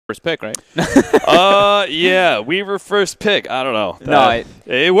first pick, right? Yeah, Weaver first pick. I don't know. No,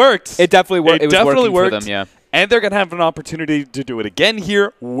 it worked. It definitely worked. It definitely was worked working for them, yeah. And they're going to have an opportunity to do it again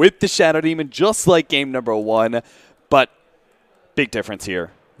here with the Shadow Demon, just like game number 1. But big difference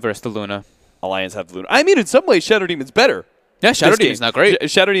here. Versus the Luna. Alliance have the Luna. I mean, in some ways, Shadow Demon's better. Yeah, Shadow Demon's not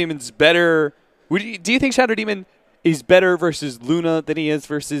great. Shadow Demon's better. Do you think Shadow Demon is better versus Luna than he is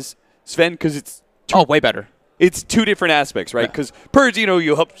versus Sven? Because it's way better. It's two different aspects, right? Because Purge,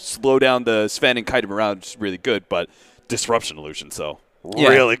 you help slow down the Sven and kite him around, which is really good, but Disruption Illusion, so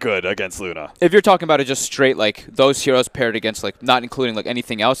really good against Luna. If you're talking about it just straight, like, those heroes paired against, like, not including, like,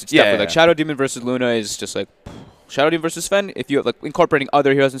 anything else, it's definitely, like, Shadow Demon versus Luna is just, like, Shadow Demon versus Sven. If you're, like, incorporating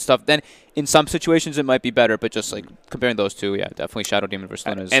other heroes and stuff, then in some situations it might be better, but just, like, comparing those two, yeah, definitely Shadow Demon versus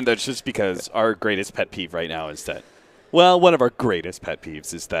Luna is... And that's just because our greatest pet peeve right now is that, well, one of our greatest pet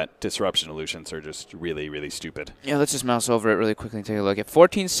peeves is that Disruption Illusions are just really, really stupid. Yeah, let's just mouse over it really quickly and take a look. At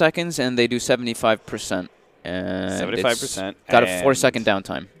 14 seconds, and they do 75%. And 75%. Got a 4-second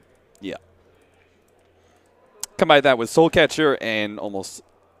downtime. Yeah. Combine that with Soul Catcher and almost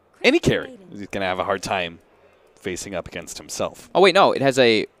any carry. He's going to have a hard time facing up against himself. Oh, wait, no. It has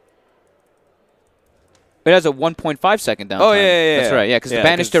a 1.5 second downtime. Oh, yeah. That's right, yeah, because the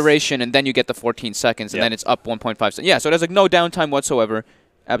banish duration, and then you get the 14 seconds, and then it's up 1.5 seconds. Yeah, so it has, like, no downtime whatsoever.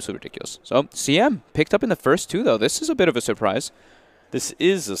 Absolutely ridiculous. So, CM picked up in the first 2, though. This is a bit of a surprise. This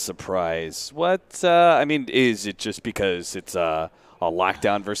is a surprise. What, I mean, is it just because it's a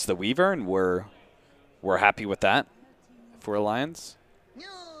lockdown versus the Weaver, and we're happy with that for Alliance?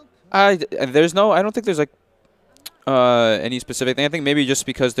 I don't think there's, like, any specific thing. I think maybe just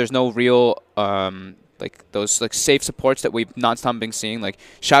because there's no real, like, those, like, safe supports that we've nonstop been seeing. Like,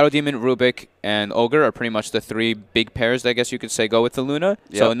 Shadow Demon, Rubik, and Ogre are pretty much the 3 big pairs that I guess you could say go with the Luna.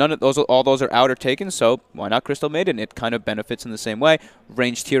 Yep. So none of those, all those are out or taken, so why not Crystal Maiden? It kind of benefits in the same way.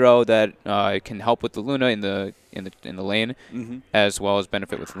 Ranged hero that can help with the Luna in the lane, as well as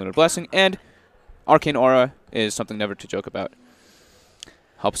benefit with Lunar Blessing. And Arcane Aura is something never to joke about.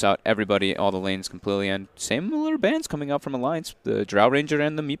 Helps out everybody, all the lanes completely. And same little bands coming out from Alliance. The Drow Ranger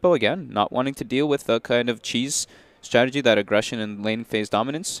and the Meepo, again, not wanting to deal with the kind of cheese strategy, that aggression and lane phase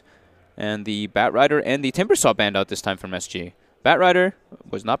dominance. And the Bat Rider and the Timbersaw banned out this time from SG. Bat Rider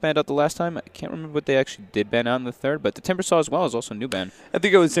was not banned out the last time. I can't remember what they actually did ban out in the third, but the Timbersaw as well is also a new ban. I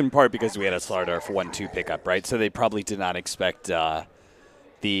think it was in part because we had a Slardar for 1-2 pickup, right? So they probably did not expect the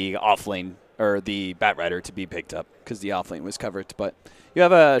offlane or the Bat Rider to be picked up because the offlane was covered, but... You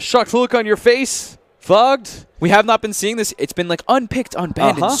have a shocked look on your face, Fogged. We have not been seeing this. It's been like unpicked,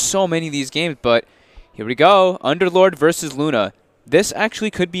 unbanned in so many of these games, but here we go. Underlord versus Luna. This actually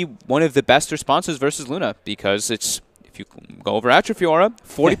could be one of the best responses versus Luna because it's, if you go over Atrophy Aura,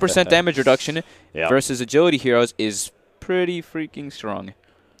 40% damage reduction versus Agility Heroes is pretty freaking strong.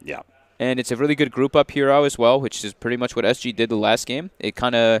 Yeah. And it's a really good group up hero as well, which is pretty much what SG did the last game. It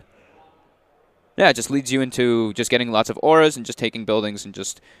kind of... Yeah, it just leads you into just getting lots of auras and just taking buildings and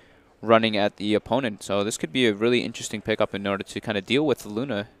just running at the opponent. So this could be a really interesting pickup in order to kind of deal with the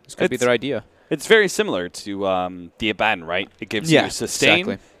Luna. This could be their idea. It's very similar to the Abaddon, right? It gives you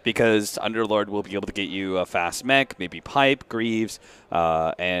sustain because Underlord will be able to get you a fast mech, maybe Pipe, Greaves,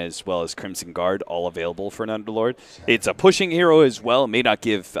 as well as Crimson Guard, all available for an Underlord. It's a pushing hero as well. It may not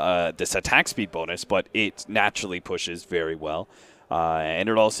give this attack speed bonus, but it naturally pushes very well. And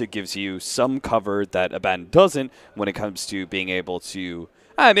it also gives you some cover that Abaddon doesn't when it comes to being able to...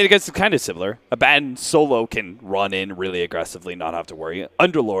 I mean, I guess it's kind of similar. Abaddon solo can run in really aggressively, not have to worry.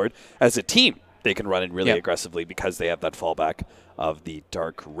 Underlord, as a team, they can run in really aggressively because they have that fallback of the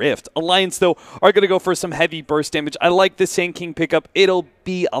Dark Rift. Alliance, though, are going to go for some heavy burst damage. I like the Sand King pickup. It'll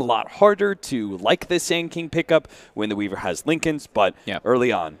be a lot harder to like the Sand King pickup when the Weaver has Lincolns, but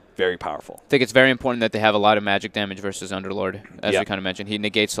early on, very powerful. I think it's very important that they have a lot of magic damage versus Underlord, as we kind of mentioned. He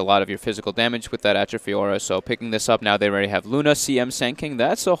negates a lot of your physical damage with that Atrophy Aura, so picking this up now, they already have Luna, CM, Sand King.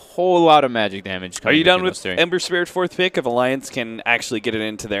 That's a whole lot of magic damage. Are you done with Ember Spirit 4th pick if Alliance can actually get it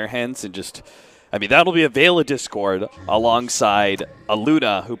into their hands and just... I mean, that'll be a Veil of Discord alongside a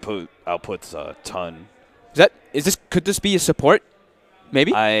Luna who outputs a ton. Could this be a support?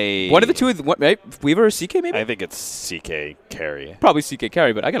 Maybe? One of the two, right? Weaver or CK maybe? I think it's CK carry. Probably CK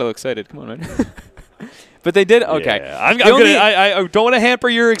carry, but I got a little excited. Come on, man. But they did? Okay. Yeah. I don't want to hamper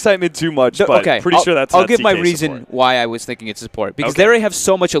your excitement too much, but pretty sure that's I'll give my reason why I was thinking it's a support. Because they already have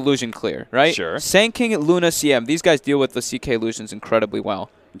so much illusion clear, right? Sure. Sand King, Luna, CM, these guys deal with the CK illusions incredibly well.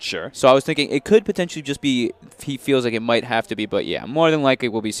 Sure. So I was thinking it could potentially just be, he feels like it might have to be, but yeah, more than likely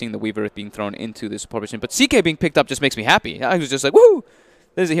we'll be seeing the Weaver being thrown into the support position. But CK being picked up just makes me happy. I was just like, woo!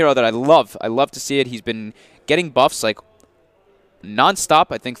 This is a hero that I love. I love to see it. He's been getting buffs like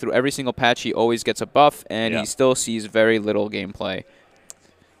non-stop. I think through every single patch, he always gets a buff, and he still sees very little gameplay.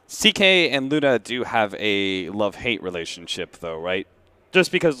 CK and Luna do have a love-hate relationship, though, right?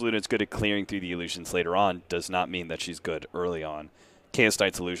 Just because Luna's good at clearing through the illusions later on does not mean that she's good early on. Chaos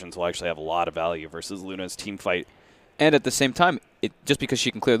Knight's illusions will actually have a lot of value versus Luna's team fight. And at the same time, just because she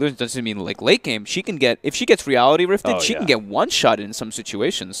can clear illusions doesn't mean like late game. She can get, if she gets reality rifted, she can get one shot in some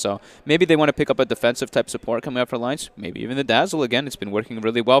situations. So maybe they want to pick up a defensive type support coming up for Alliance. Maybe even the Dazzle again. It's been working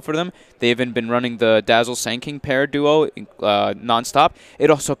really well for them. They've even been running the Dazzle Sanking pair duo nonstop.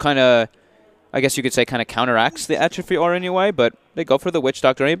 It also kind of, I guess you could say, kind of counteracts the Atrophy Aura anyway. But they go for the Witch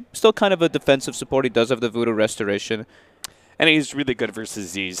Doctor. Still kind of a defensive support. He does have the Voodoo Restoration. And he's really good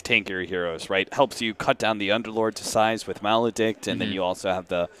versus these tankier heroes, right? Helps you cut down the Underlord to size with Maledict, and then you also have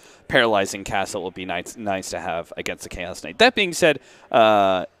the Paralyzing Cast that will be nice to have against the Chaos Knight. That being said,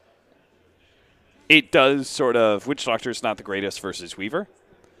 it does sort of... Witch Doctor is not the greatest versus Weaver.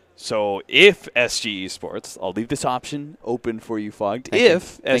 So if SG Esports, I'll leave this option open for you, Fogged,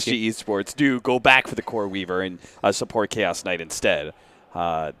 if SG Esports do go back for the core Weaver and support Chaos Knight instead,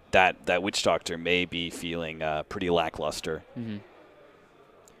 that Witch Doctor may be feeling pretty lackluster.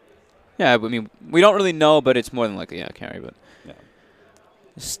 Yeah, I mean, we don't really know, but it's more than likely carry. But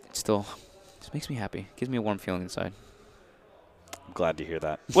it still just makes me happy. Gives me a warm feeling inside. I'm glad to hear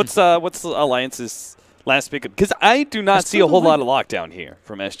that. What's the Alliance's last pick? Because I do not see a whole lot of lockdown here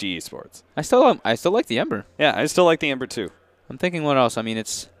from SG Esports. I still like the Ember. Yeah, I still like the Ember too. I'm thinking what else. I mean,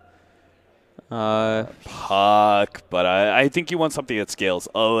 it's Puck, but I think you want something that scales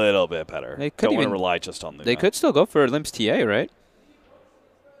a little bit better. They don't want to rely just on Luna. They could still go for Limp's TA, right?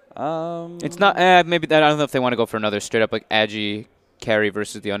 It's not. Maybe I don't know if they want to go for another straight up like Agi carry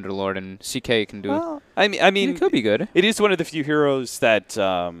versus the Underlord, and CK can do. Well, I mean, it could be good. It is one of the few heroes that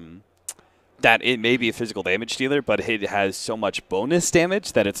that it may be a physical damage dealer, but it has so much bonus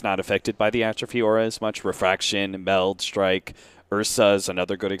damage that it's not affected by the Atrophy Aura as much. Refraction, Meld, Strike. Ursa is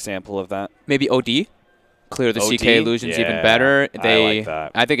another good example of that. Maybe OD. Clear the CK illusions even better. I like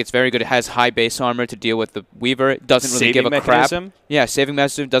that. I think it's very good. It has high base armor to deal with the Weaver. It doesn't really give a crap. Yeah, saving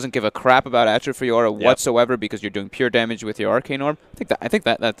mechanism doesn't give a crap about Atrophy Aura whatsoever because you're doing pure damage with your Arcane Orb. I think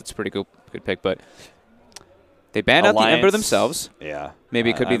that's a pretty good pick, but they banned out the Ember themselves. Yeah. Maybe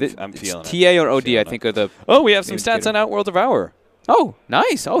it could be I'm feeling TA or OD, I think, are the... Oh, we have some stats on Outworld of Hour. Oh,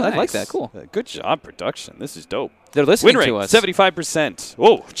 nice. Oh, nice. I like that. Cool. Good job, production. This is dope. They're listening to us. 75%.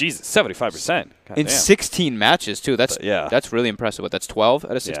 Oh, Jesus, 75%. In 16 matches, too. That's really impressive. That's 12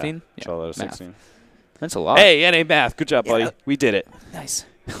 out of 16? Yeah, 12 out of 16. That's a lot. Hey, NA Math. Good job, buddy. We did it. Nice.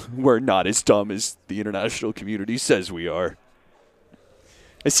 We're not as dumb as the international community says we are.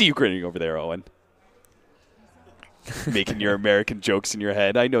 I see you grinning over there, Owen. Making your American jokes in your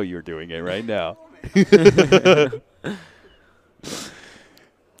head. I know you're doing it right now.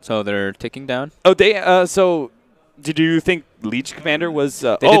 So they're ticking down. Oh, so did you think Legion Commander was...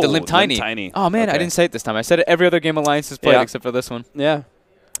 they did the Limp Tiny. Tiny. Oh, man, I didn't say it this time. I said it every other game Alliance has played except for this one. Yeah.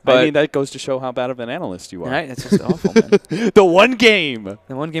 But I mean, that goes to show how bad of an analyst you are. Right? That's just awful, man. The one game.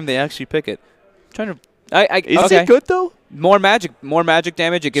 The one game they actually pick it. I'm trying to... Is it good, though? More magic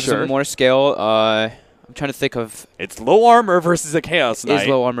damage. It gives them more scale. I'm trying to think of... It's low armor versus a Chaos Knight. It is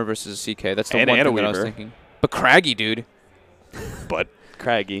low armor versus a CK. That's the one thing that I was thinking. But Craggy, dude. But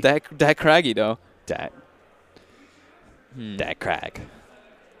Craggy. That Craggy, though. That Crag.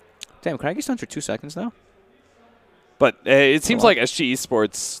 Damn, Craggy stuns for 2 seconds now? But it seems like SG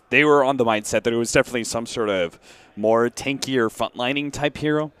Esports, they were on the mindset that it was definitely some sort of more tankier frontlining type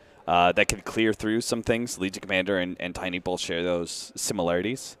hero that could clear through some things. Legion Commander and Tiny both share those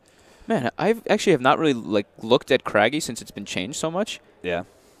similarities. Man, I actually have not really looked at Craggy since it's been changed so much. Yeah.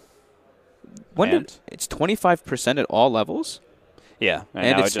 It's 25% at all levels? Yeah.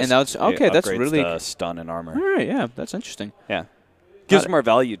 And now it's okay, that's really the stun and armor. All right, yeah, that's interesting. Yeah. Gives more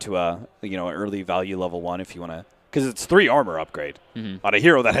value to an early value level 1 if you want to, because it's 3 armor upgrade on a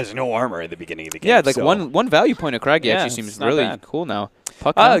hero that has no armor at the beginning of the game. Yeah, like one value point of Craggy actually seems really cool now.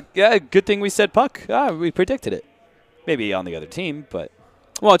 Puck. Yeah, good thing we said Puck. We predicted it. Maybe on the other team, but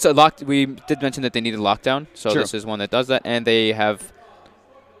well, it's a lock. We did mention that they needed lockdown, so this is one that does that, and they have.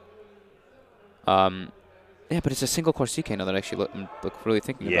 Yeah, but it's a single core CK now that I actually look really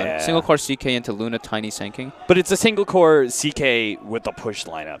thinking about it. Single core CK into Luna Tiny Sanking. But it's a single core CK with the push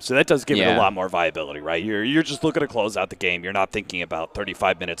lineup, so that does give it a lot more viability, right? You're just looking to close out the game. You're not thinking about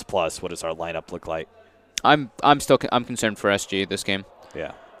 35 minutes plus. What does our lineup look like? I'm concerned for SG this game.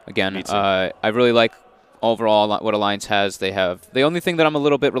 Yeah. Again, I really like overall, what Alliance has, they have... The only thing that I'm a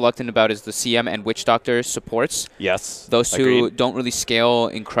little bit reluctant about is the CM and Witch Doctor supports. Yes. Those two don't really scale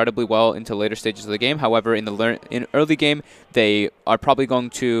incredibly well into later stages of the game. However, in early game, they are probably going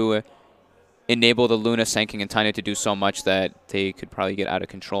to enable the Luna, Sanking, and Tiny to do so much that they could probably get out of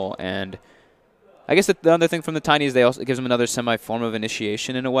control. And I guess the other thing from the Tiny is it gives him another semi-form of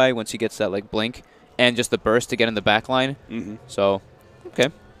initiation in a way once he gets that like blink and just the burst to get in the back line. So, okay.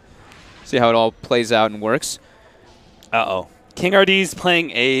 See how it all plays out and works. Uh-oh. King RD's playing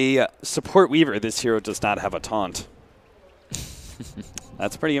a support Weaver. This hero does not have a taunt.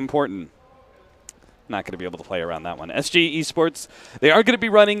 That's pretty important. Not going to be able to play around that one. SG Esports, they are going to be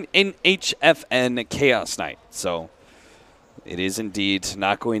running in HFN Chaos Knight. So it is indeed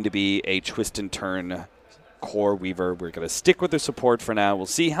not going to be a twist and turn core Weaver. We're going to stick with the support for now. We'll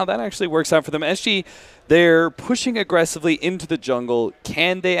see how that actually works out for them. SG, they're pushing aggressively into the jungle.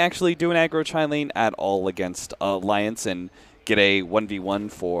 Can they actually do an aggro tri lane at all against Alliance and get a 1v1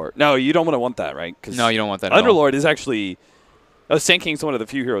 for... No, you don't want that, right? No, you don't want that at all. Underlord is actually... Sand King's one of the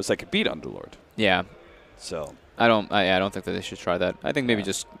few heroes that could beat Underlord. Yeah. So... I don't think that they should try that. I think maybe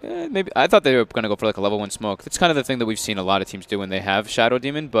maybe I thought they were going to go for like a level 1 smoke. That's kind of the thing that we've seen a lot of teams do when they have Shadow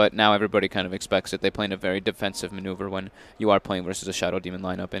Demon, but now everybody kind of expects it. They play in a very defensive maneuver when you are playing versus a Shadow Demon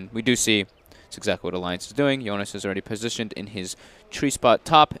lineup, and we do see it's exactly what Alliance is doing. Jonas is already positioned in his tree spot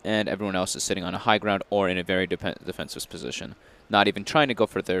top, and everyone else is sitting on a high ground or in a very defensive position, not even trying to go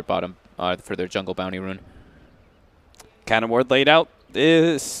for their bottom for their jungle bounty rune. Cannon ward laid out.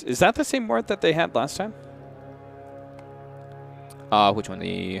 Is that the same ward that they had last time? Which one?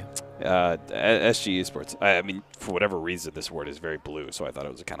 The SG Esports. I mean, for whatever reason, this ward is very blue, so I thought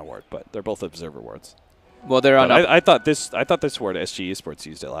it was a kind of ward, but they're both observer wards. Well, they're on. I thought this ward SG Esports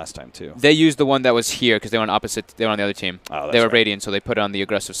used it last time too. They used the one that was here because they were on opposite. They were on the other team. Oh, that's they were right. Radiant, so they put it on the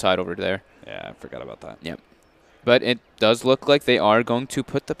aggressive side over there. Yeah, I forgot about that. Yep. But it does look like they are going to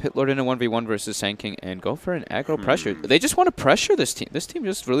put the Pit Lord in a 1v1 versus Sand King and go for an aggro pressure. They just want to pressure this team. This team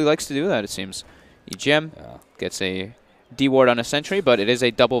just really likes to do that, it seems. EGM gets a D-ward on a sentry, but it is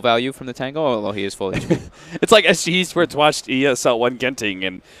a double value from the Tango, although he is full HP. It's like SG Esports watched ESL 1 Genting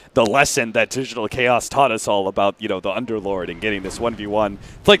and the lesson that Digital Chaos taught us all about, the Underlord and getting this 1v1.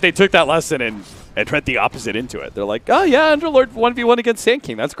 It's like they took that lesson and went the opposite into it. They're like, oh yeah, Underlord 1v1 against Sand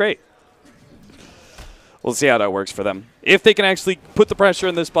King. That's great. We'll see how that works for them. If they can actually put the pressure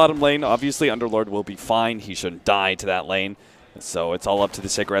in this bottom lane, obviously Underlord will be fine. He shouldn't die to that lane. So it's all up to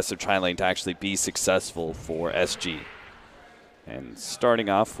this aggressive tri lane to actually be successful for SG. And starting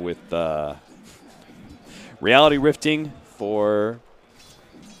off with reality rifting for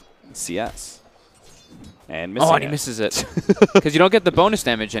CS. And missing and he misses it. Because you don't get the bonus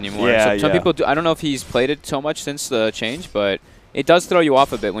damage anymore. Yeah, some people do. I don't know if he's played it so much since the change, but it does throw you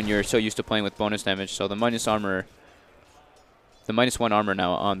off a bit when you're so used to playing with bonus damage. So the minus armor, the -1 armor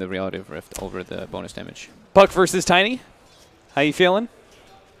now on the reality rift over the bonus damage. Puck versus Tiny. How you feeling?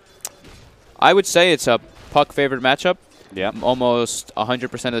 I would say it's a Puck favored matchup. Yeah. Almost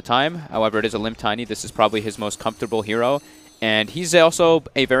 100% of the time. However, it is a limp Tiny. This is probably his most comfortable hero. And he's also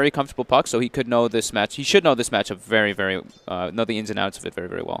a very comfortable Puck, so he could know this match. He should know this matchup very, very, know the ins and outs of it very,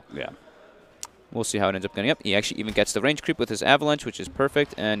 very well. Yeah. We'll see how it ends up getting up. He actually even gets the range creep with his Avalanche, which is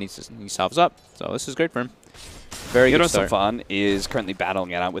perfect, and he solves up. So this is great for him. Very good start. Safan is currently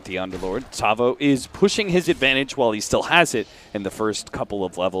battling it out with the Underlord. Tavo is pushing his advantage while he still has it in the first couple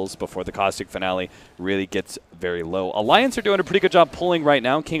of levels before the Caustic Finale really gets very low. Alliance are doing a pretty good job pulling right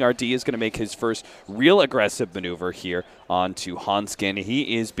now. King RD is going to make his first real aggressive maneuver here onto Hanskin.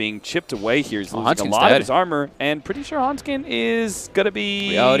 He is being chipped away here. He's losing a lot of his armor, and pretty sure Hanskin is going to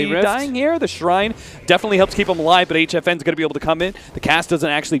be dying here. The Shrine definitely helps keep him alive, but HFN is going to be able to come in. The cast doesn't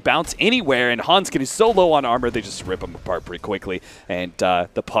actually bounce anywhere, and Hanskin is so low on armor, they just rip him apart pretty quickly. And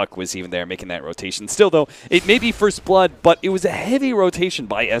the Puck was even there making that rotation. Still, though, it may be First Blood, but it was a heavy rotation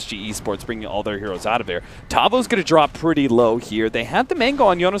by SG Esports, bringing all their heroes out of there. Tavo's going to drop pretty low here. They had the Mango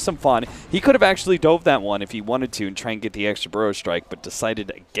on Jonas Fan. He could have actually dove that one if he wanted to and try and get the extra Burrow Strike, but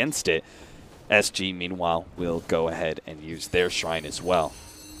decided against it. SG, meanwhile, will go ahead and use their Shrine as well.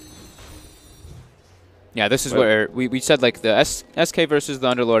 Yeah, this is where we said like the SK versus the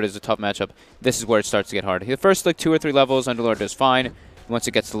Underlord is a tough matchup. This is where it starts to get hard. The first like 2 or 3 levels, Underlord does fine. Once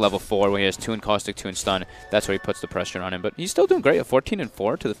it gets to level 4, where he has 2 in Caustic, 2 in Stun, that's where he puts the pressure on him. But he's still doing great. A 14 and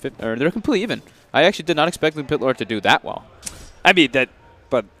 4 to the 5th. Or they're completely even. I actually did not expect the Pit Lord to do that well. I mean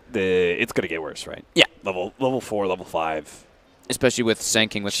but it's gonna get worse, right? Yeah. Level 4, level 5. Especially with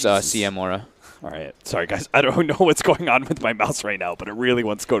Sanking with CM Aura. All right, sorry guys. I don't know what's going on with my mouse right now, but it really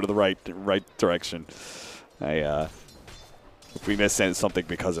wants to go to the right direction. If we miss something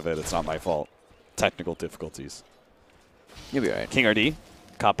because of it, it's not my fault. technical difficulties. You'll be all right. King RD,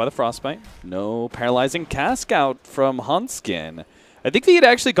 caught by the Frostbite. No paralyzing cask out from Huntskin. I think they had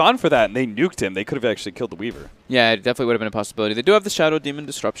actually gone for that, and they nuked him. They could have actually killed the Weaver. Yeah, it definitely would have been a possibility. They do have the Shadow Demon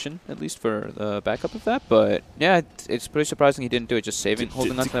Disruption, at least for the backup of that. But, yeah, it's pretty surprising he didn't do it, just saving,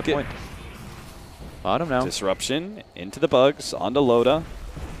 holding on to that point. Bottom now. Disruption into the bugs, onto Loda.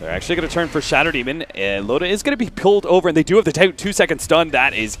 They're actually going to turn for Shadow Demon, and Loda is going to be pulled over, and they do have the 2-second stun.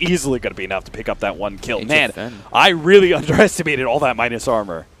 That is easily going to be enough to pick up that one kill. Man, I really underestimated all that minus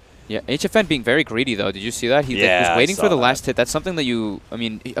armor. Yeah, HFN being very greedy, though. Did you see that? He was waiting for the last hit. That's something that I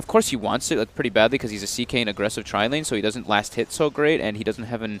mean, of course he wants it like, pretty badly because he's a CK and aggressive tri-lane, so he doesn't last hit so great, and he doesn't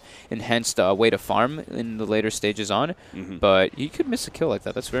have an enhanced way to farm in the later stages on. But he could miss a kill like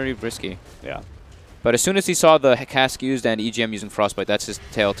that. That's very risky. Yeah. But as soon as he saw the cask used and EGM using Frostbite, that's his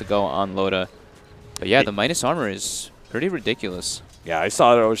tail to go on Loda. But yeah, the minus armor is pretty ridiculous. Yeah, I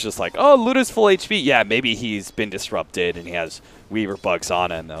saw it. I was just like, oh, Luda's full HP. Yeah, maybe he's been disrupted and he has Weaver bugs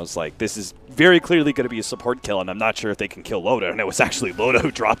on him. And I was like, this is very clearly going to be a support kill, and I'm not sure if they can kill Loda. And it was actually Loda who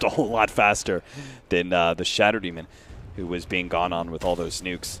dropped a whole lot faster than the Shadow Demon, who was being gone on with all those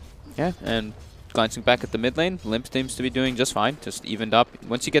nukes. Yeah, and glancing back at the mid lane, Limp seems to be doing just fine, just evened up.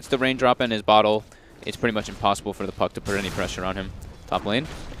 Once he gets the raindrop in his bottle, it's pretty much impossible for the puck to put any pressure on him. Top lane.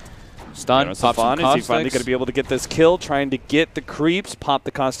 Stun, pop some Is he finally going to be able to get this kill? Trying to get the creeps, pop the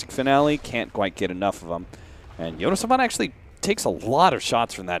Caustic Finale. Can't quite get enough of them. And Yonasavan actually takes a lot of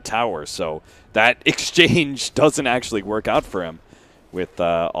shots from that tower, so that exchange doesn't actually work out for him with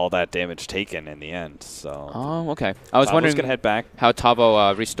all that damage taken in the end. So. Oh, okay. I was wondering gonna head back. how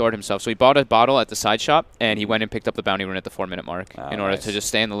Tavo restored himself. So he bought a bottle at the side shop, and he went and picked up the bounty rune at the 4-minute mark in order to just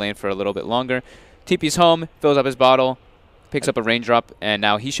stay in the lane for a little bit longer. TP's home, fills up his bottle, picks up a raindrop, and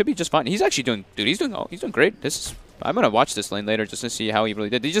now he should be just fine. He's actually doing, dude, he's doing great. I'm going to watch this lane later just to see how he really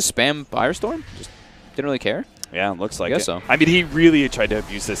did. Did he just spam Firestorm? Just didn't really care? Yeah, looks like I guess so. I mean, he really tried to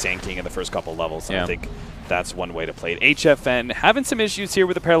abuse the Sand King in the first couple levels, and I think that's one way to play it. HFN having some issues here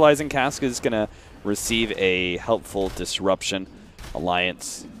with the Paralyzing Cask is going to receive a helpful disruption.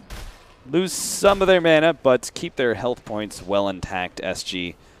 Alliance lose some of their mana, but keep their health points well intact.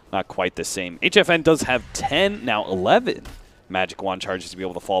 SG, not quite the same. HFN does have 10, now 11 Magic Wand charges to be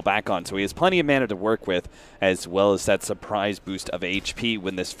able to fall back on, so he has plenty of mana to work with, as well as that surprise boost of HP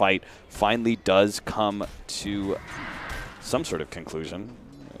when this fight finally does come to some sort of conclusion.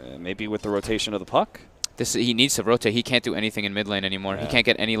 Maybe with the rotation of the puck? He needs to rotate. He can't do anything in mid lane anymore. Yeah. He can't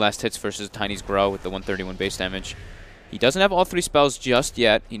get any last hits versus Tiny's Grow with the 131 base damage. He doesn't have all 3 spells just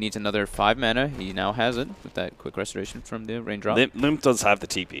yet. He needs another 5 mana. He now has it with that quick restoration from the raindrop. Limp does have the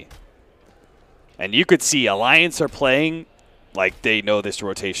TP. And you could see Alliance are playing like they know this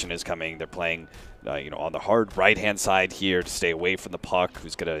rotation is coming. They're playing on the hard right-hand side here to stay away from the puck,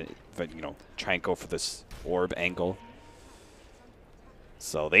 who's going to try and go for this orb angle.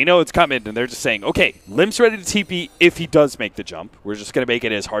 So they know it's coming, and they're just saying, okay, Limp's ready to TP if he does make the jump. We're just going to make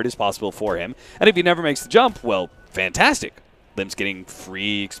it as hard as possible for him. And if he never makes the jump, well, fantastic. Limp's getting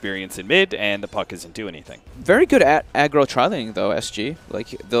free experience in mid, and the puck isn't doing anything. Very good at aggro tri-laning, though, SG. Like,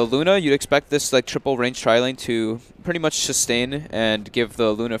 the Luna, you'd expect this triple range tri-lane to pretty much sustain and give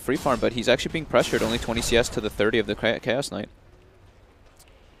the Luna free farm, but he's actually being pressured, only 20 CS to the 30 of the Chaos Knight.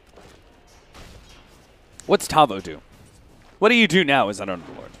 What's Tavo do? What do you do now as an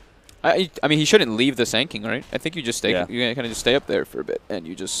Underlord? I mean, he shouldn't leave the Sand King, right? I think you just stay. You kind of just stay up there for a bit, and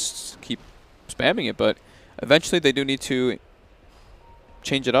you just keep spamming it. But eventually, they do need to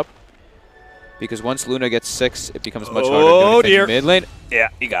change it up, because once Luna gets 6, it becomes much harder to defend mid lane. Yeah,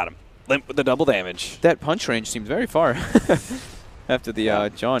 you got him. Limp with the double damage. That punch range seemed very far after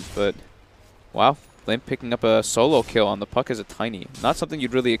the jaunt, but wow. Limp picking up a solo kill on the puck as a Tiny. Not something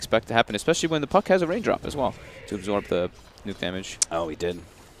you'd really expect to happen, especially when the puck has a raindrop as well to absorb the nuke damage. Oh, he did.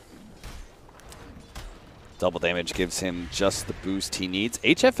 Double damage gives him just the boost he needs.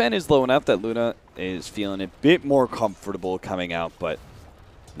 HFN is low enough that Luna is feeling a bit more comfortable coming out, but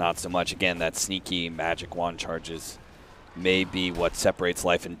not so much. Again, that sneaky Magic Wand charges may be what separates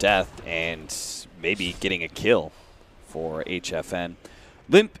life and death, and maybe getting a kill for HFN.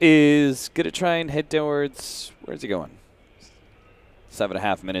 Limp is going to try and head towards, where's he going?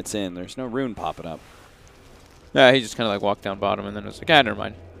 7.5 minutes in. There's no rune popping up. Yeah, he just kind of walked down bottom and then was like, never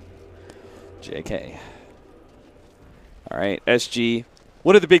mind. JK. All right, SG.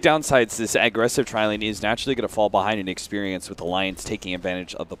 One of the big downsides, this aggressive tri-lane is naturally going to fall behind in experience with Alliance taking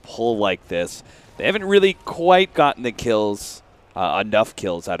advantage of the pull like this. They haven't really quite gotten the kills, enough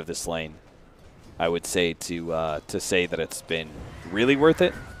kills out of this lane, I would say, to say that it's been really worth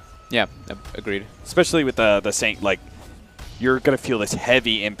it. Yeah, agreed. Especially with the Saint, you're going to feel this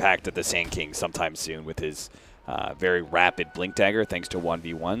heavy impact of the Sand King sometime soon with his very rapid Blink Dagger thanks to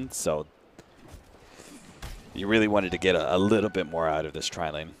 1v1. So you really wanted to get a little bit more out of this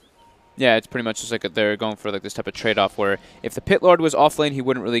tri-lane. Yeah, it's pretty much just like they're going for like this type of trade-off where if the Pit Lord was off lane, he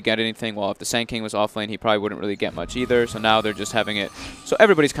wouldn't really get anything, while if the Sand King was off lane, he probably wouldn't really get much either. So now they're just having it. So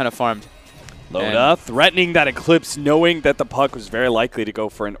everybody's kind of farmed. Loda threatening that Eclipse, knowing that the puck was very likely to go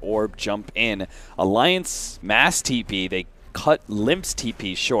for an orb jump in. Alliance mass TP, they cut Limp's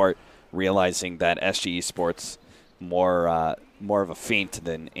TP short, realizing that SG Esports more of a feint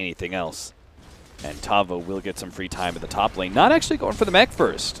than anything else. And Tavo will get some free time in the top lane. Not actually going for the mech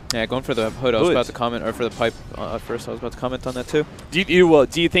first. Yeah, going for the hood. I was about to comment, or for the pipe first. I was about to comment on that too. Do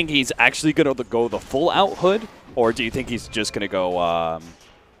you think he's actually going to go the full out hood, or do you think he's just going to go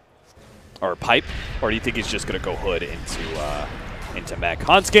or pipe, or do you think he's just going to go hood into mech?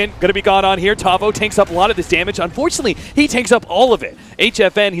 Hanskin going to be gone on here. Tavo takes up a lot of this damage. Unfortunately, he takes up all of it.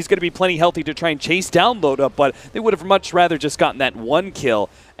 HFN, he's going to be plenty healthy to try and chase down Loda, but they would have much rather just gotten that one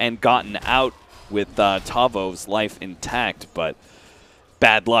kill and gotten out with Tavo's life intact, but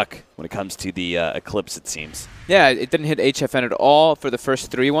bad luck when it comes to the Eclipse, it seems. Yeah, it didn't hit HFN at all for the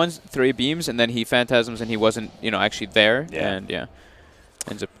first three beams, and then he phantasms and he wasn't, actually there. Yeah. And yeah,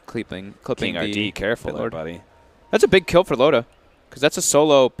 ends up clipping King RD, careful there, buddy. That's a big kill for Loda, because that's a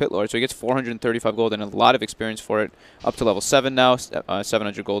solo Pit Lord, so he gets 435 gold and a lot of experience for it. Up to level 7 now,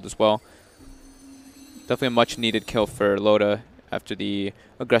 700 gold as well. Definitely a much needed kill for Loda after the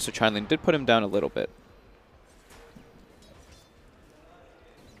aggressive tri-lane did put him down a little bit.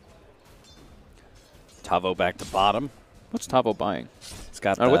 Tavo back to bottom. What's Tavo buying? It's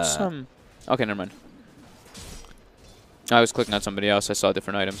got okay, never mind. I was clicking on somebody else. I saw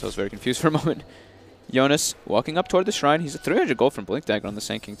different items. I was very confused for a moment. Jonas walking up toward the shrine. He's at 300 gold from Blink Dagger on the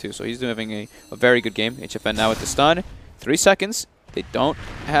Sand King too, so he's having a very good game. HFN now with the stun. 3 seconds. They don't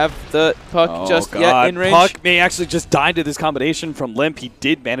have the puck yet in range. Puck may actually just die to this combination from Limp. He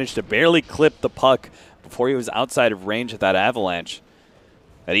did manage to barely clip the puck before he was outside of range of that avalanche.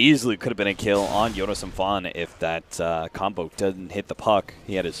 That easily could have been a kill on Jonas and Fawn if that combo didn't hit the puck.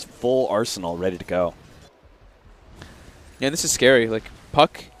 He had his full arsenal ready to go. Yeah, this is scary. Like,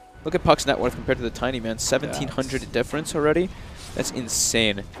 Puck, look at Puck's net worth compared to the Tiny Man. 1,700 difference already. That's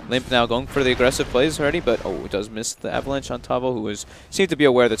insane. Limp now going for the aggressive plays already, but it does miss the avalanche on Tavo, who seemed to be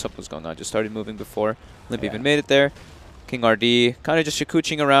aware that something was going on. Just started moving before Limp even made it there. King RD kind of just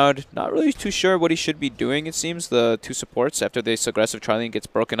shakuching around, not really too sure what he should be doing, it seems, the 2 supports after this aggressive tri-lane gets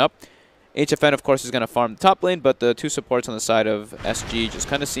broken up. HFN, of course, is going to farm the top lane, but the 2 supports on the side of SG just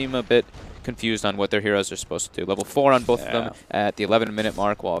kind of seem a bit confused on what their heroes are supposed to do. Level 4 on both of them at the 11-minute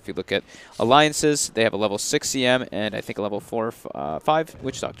mark, while if you look at Alliances, they have a level 6 CM and I think a level 5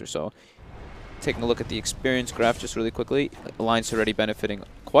 Witch Doctor. So taking a look at the experience graph just really quickly, Alliance already benefiting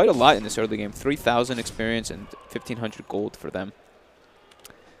quite a lot in this early game. 3,000 experience and 1,500 gold for them.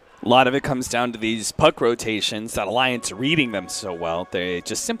 A lot of it comes down to these puck rotations, that Alliance reading them so well. They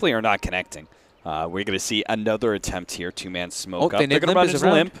just simply are not connecting. We're going to see another attempt here, 2-man smoke up. They're going to run his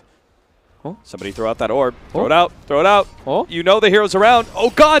Limp. Oh. Somebody throw out that orb. Throw it out. Throw it out. Oh. You know the hero's around.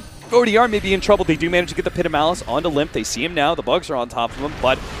 Oh, God. ODR may be in trouble. They do manage to get the Pit of Malice onto Limp. They see him now. The bugs are on top of him,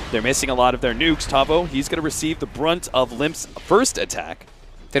 but they're missing a lot of their nukes. Tavo, he's going to receive the brunt of Limp's first attack.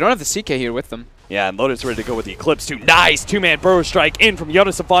 They don't have the CK here with them. Yeah, and Lotus ready to go with the Eclipse too. Nice 2-man burrow strike in from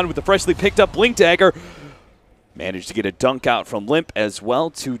Jonas Safon with the freshly picked up Blink Dagger. Managed to get a dunk out from Limp as well.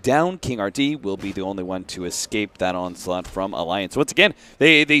 2 down. King RD will be the only one to escape that onslaught from Alliance. Once again,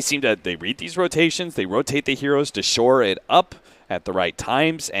 they seem to read these rotations. They rotate the heroes to shore it up at the right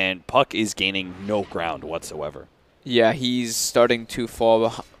times, and Puck is gaining no ground whatsoever. Yeah, he's starting to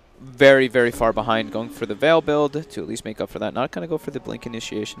fall very, very far behind, going for the Veil build to at least make up for that. Not going to go for the Blink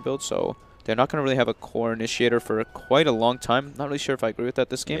Initiation build, so they're not going to really have a core initiator for quite a long time. Not really sure if I agree with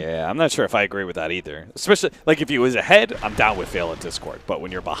that this game. Yeah, I'm not sure if I agree with that either. Especially, like, if he was ahead, I'm down with Veil at Discord. But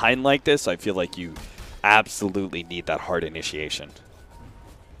when you're behind like this, I feel like you absolutely need that hard initiation.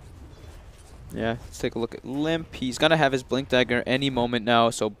 Yeah, let's take a look at Limp. He's going to have his Blink Dagger any moment now.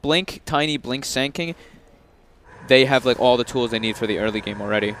 So Blink, Tiny, Blink, Sand King, they have, like, all the tools they need for the early game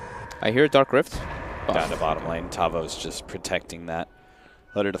already. I hear Dark Rift. Down to bottom lane. Tavo's just protecting that.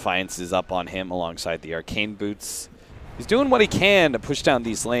 Letter Defiance is up on him alongside the Arcane Boots. He's doing what he can to push down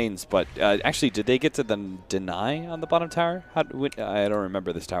these lanes, but actually, did they get to the deny on the bottom tower? I don't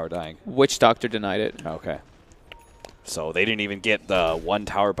remember this tower dying. Witch Doctor denied it. Okay. So they didn't even get the 1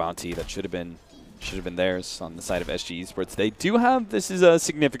 tower bounty that should have been theirs on the side of SG Esports. They do have, this is a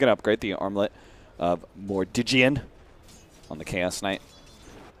significant upgrade, the armlet of Mordigian on the Chaos Knight.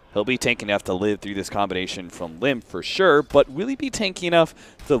 He'll be tanky enough to live through this combination from Limp for sure, but will he be tanky enough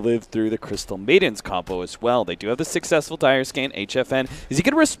to live through the Crystal Maidens combo as well? They do have the successful Dire Scan, HFN. Is he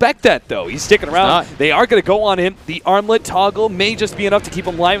going to respect that, though? He's sticking around. They are going to go on him. The armlet toggle may just be enough to keep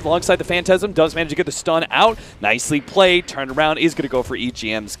him alive alongside the Phantasm. Does manage to get the stun out. Nicely played. Turned around. Is going to go for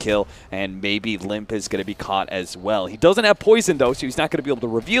EGM's kill, and maybe Limp is going to be caught as well. He doesn't have poison, though, so he's not going to be able to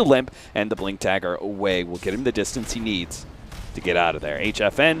reveal Limp, and the Blink Dagger away will get him the distance he needs to get out of there.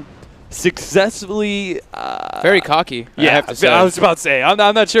 HFN successfully very cocky. Yeah, I have to say. I was about to say, I'm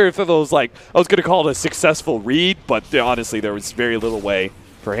not sure if it was like, I was going to call it a successful read, but honestly, there was very little way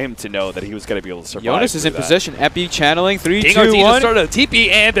for him to know that he was going to be able to survive. Jonas is in position. Epi channeling. 3, King 2, 1. Started a TP,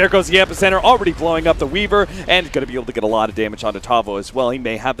 and there goes the Epicenter, already blowing up the Weaver, and going to be able to get a lot of damage onto Tavo as well. He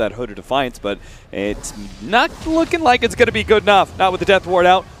may have that Hood of Defiance, but it's not looking like it's going to be good enough. Not with the Death Ward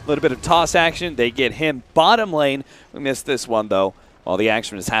out. A little bit of toss action. They get him bottom lane. We missed this one, though. While the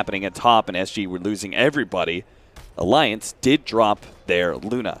action is happening at top and SG were losing everybody, Alliance did drop their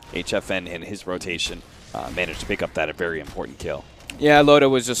Luna. HFN in his rotation managed to pick up that very important kill. Yeah, Loda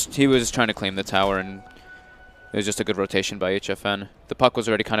was he was trying to claim the tower, and it was just a good rotation by HFN. The puck was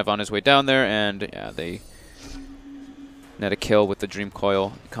already kind of on his way down there, and yeah, they net a kill with the Dream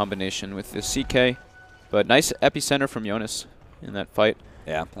Coil combination with the CK. But nice epicenter from Jonas in that fight.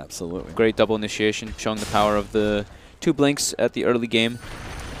 Yeah, absolutely. Great double initiation, showing the power of the 2 blinks at the early game.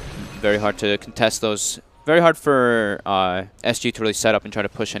 Very hard to contest those. Very hard for SG to really set up and try to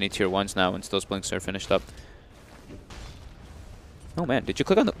push any tier 1s now once those blinks are finished up. Oh man, did you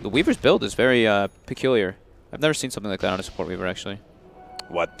click on the Weaver's build? Is very peculiar. I've never seen something like that on a support Weaver, actually.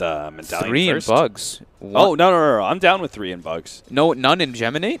 What, the Medallion 3 first? in bugs. Oh, no. I'm down with 3 in bugs. No, none in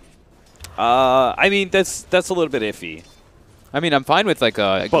Geminate? I mean, that's a little bit iffy. I mean, I'm fine with like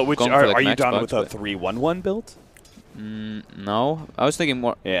but which, going for, like, are you max done bugs, with a 3-1-1 build? No. I was thinking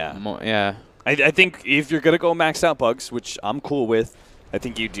more. Yeah. Yeah. I think if you're going to go maxed out bugs, which I'm cool with, I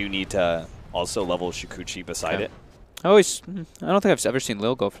think you do need to also level Shikuchi beside it. I don't think I've ever seen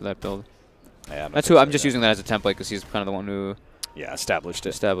Lil go for that build. Yeah, That's who I'm just using that as a template because he's kind of the one who established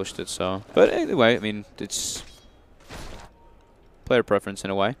it. So, but anyway, I mean, it's player preference in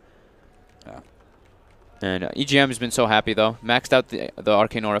a way. Yeah. And EGM has been so happy though. Maxed out the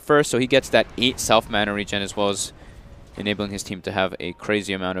Arcane Aura first, so he gets that 8 self mana regen as well as enabling his team to have a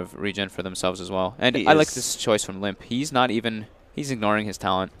crazy amount of regen for themselves as well. And I like this choice from Limp. He's ignoring his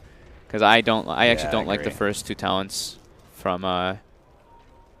talent. Because I actually don't like the first 2 talents from, or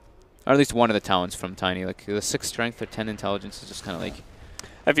at least one of the talents from Tiny. Like the 6 strength or 10 intelligence is just kind of like.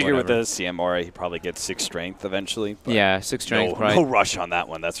 I figure with the CM Aura, he probably gets 6 strength eventually. Yeah, 6 strength. No rush on that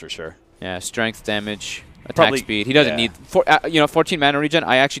one, that's for sure. Yeah, strength, damage, attack speed. He doesn't need 14 mana regen.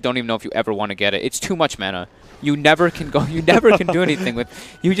 I actually don't even know if you ever want to get it. It's too much mana. You never can go. You never can do anything with.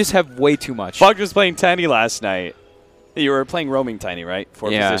 You just have way too much. Fog was playing Tiny last night. You were playing roaming Tiny, right?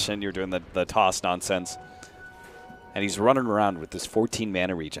 Position. You were doing the toss nonsense. And he's running around with this 14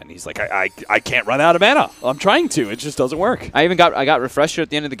 mana regen. He's like, I can't run out of mana. I'm trying to. It just doesn't work. I got refresher at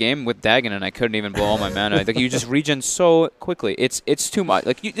the end of the game with Dagon, and I couldn't even blow all my mana. Like you just regen so quickly. It's too much.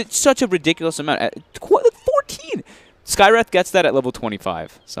 Like it's such a ridiculous amount. At 14. Skywrath gets that at level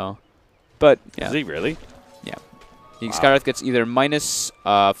 25. So, but yeah. Is he really? Yeah. Wow. Skywrath gets either minus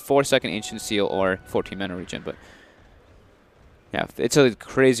 4-second Ancient Seal or 14 mana regen, but. Yeah, it's a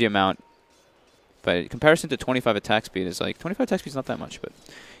crazy amount, but in comparison to 25 attack speed is like 25 attack speed is not that much. But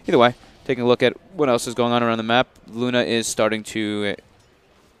either way, taking a look at what else is going on around the map, Luna is starting to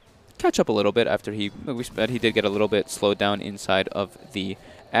catch up a little bit after he did get a little bit slowed down inside of the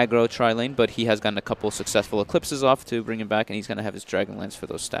aggro tri lane, but he has gotten a couple successful eclipses off to bring him back, and he's going to have his Dragon Lance for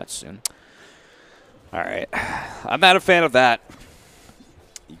those stats soon. All right, I'm not a fan of that.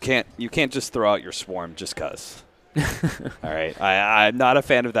 You can't just throw out your swarm just cause. All right, I'm not a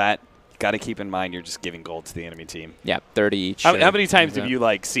fan of that. Got to keep in mind you're just giving gold to the enemy team. Yeah, 30 each. How many times have you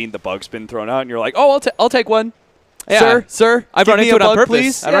like seen the bugs been thrown out and you're like, oh, I'll take one, yeah. sir. I've run into it on purpose.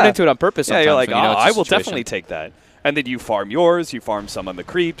 Please. I run into it on purpose. Yeah, you're like, oh, I will definitely take that. And then you farm yours. You farm some on the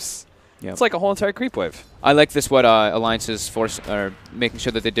creeps. Yep. It's like a whole entire creep wave. I like this. What Alliances are making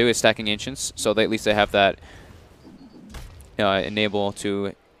sure that they do is stacking Ancients, so at least they have that enable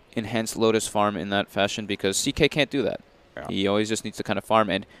to enhance Lotus farm in that fashion, because CK can't do that. Yeah. He always just needs to kind of farm,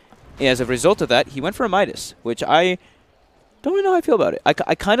 and as a result of that, he went for a Midas, which I don't really know how I feel about it. I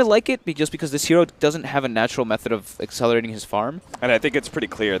kind of like it just because this hero doesn't have a natural method of accelerating his farm. And I think it's pretty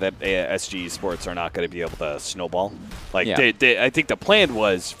clear that SG Sports are not going to be able to snowball. Like I think the plan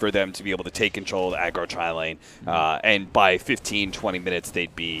was for them to be able to take control of the aggro tri lane, and by 15, 20 minutes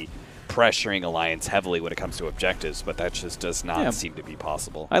they'd be pressuring Alliance heavily when it comes to objectives, but that just does not seem to be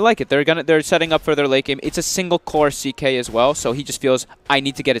possible. I like it. They're setting up for their late game. It's a single core CK as well, so he just feels I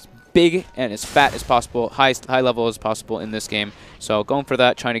need to get as big and as fat as possible, high level as possible in this game. So going for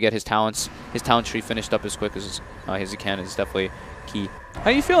that, trying to get his talent tree finished up as quick as he can is definitely key. How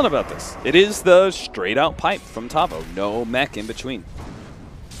are you feeling about this? It is the straight out pipe from Tavo. No mech in between.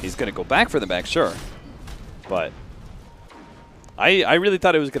 He's going to go back for the mech, sure. But I really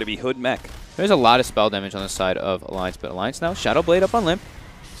thought it was going to be Hood mech. There's a lot of spell damage on the side of Alliance, but Alliance now, Shadow Blade up on Limp.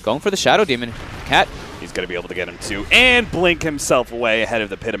 He's going for the Shadow Demon. Cat. He's going to be able to get him too. And blink himself away ahead of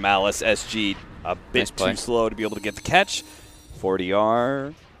the Pit of Malice. SG a bit too slow to be able to get the catch.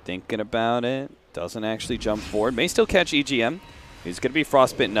 40R, thinking about it. Doesn't actually jump forward. May still catch EGM. He's going to be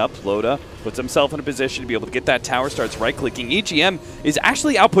frostbitten up. Loda puts himself in a position to be able to get that tower, starts right-clicking. EGM is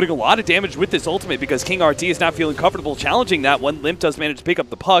actually outputting a lot of damage with this ultimate because King RD is not feeling comfortable challenging that one. Limp does manage to pick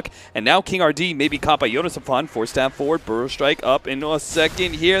up the puck, and now King RD may be caught by Jonas Afan. Force stab forward, Burrow Strike up in a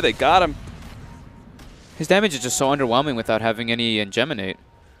second here. They got him. His damage is just so underwhelming without having any Geminate.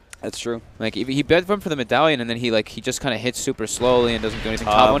 That's true. Like, he bed for the medallion, and then he just kind of hits super slowly and doesn't do anything.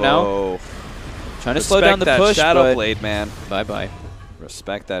 Tavo now. Trying to slow down the push, Shadow Blade, man. Bye-bye.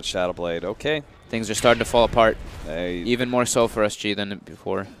 Respect that Shadow Blade. Okay. Things are starting to fall apart. Even more so for SG than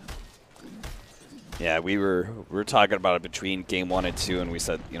before. Yeah, we were talking about it between game 1 and 2, and we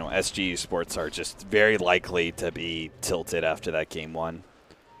said, you know, SG Sports are just very likely to be tilted after that game 1.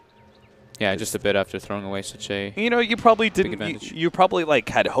 Yeah, just a bit after throwing away such a you probably didn't. You probably like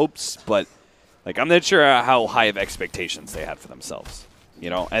had hopes, but like I'm not sure how high of expectations they had for themselves. You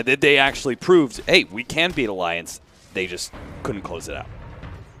know, and they actually proved, hey, we can beat Alliance. They just couldn't close it out.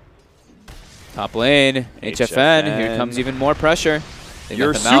 Top lane, HFN. Here comes even more pressure.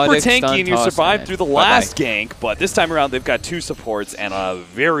 You're super tanky and you survived through the last gank, but this time around they've got 2 supports and a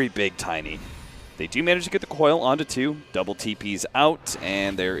very big Tiny. They do manage to get the coil onto 2, double TPs out,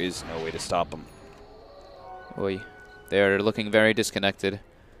 and there is no way to stop them. Oy. They're looking very disconnected,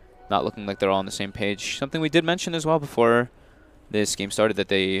 not looking like they're all on the same page. Something we did mention as well before this game started, that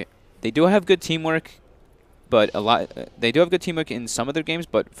they do have good teamwork, but they do have good teamwork in some of their games,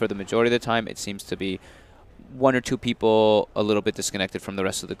 but for the majority of the time it seems to be 1 or 2 people a little bit disconnected from the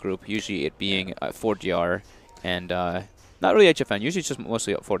rest of the group, usually it being 4DR and not really HFN, usually it's just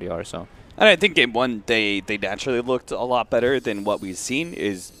mostly 4DR. So. And I think game 1 they naturally looked a lot better than what we've seen,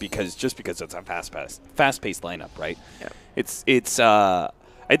 is because it's a fast-paced lineup, right? Yeah. It's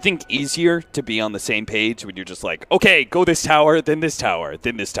I think easier to be on the same page when you're just like, okay, go this tower, then this tower,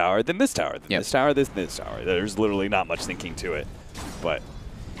 then this tower, then this tower, then this tower, this tower. There's literally not much thinking to it. But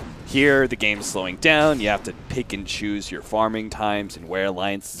here the game's slowing down. You have to pick and choose your farming times and where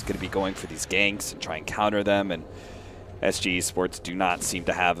Alliance is going to be going for these ganks and try and counter them. And SG Sports do not seem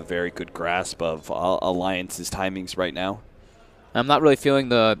to have a very good grasp of Alliance's timings right now. I'm not really feeling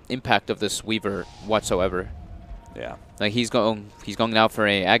the impact of this Weaver whatsoever. Yeah. Like he's going now for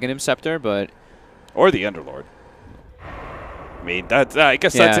a Aghanim Scepter, but or the Underlord. I mean, I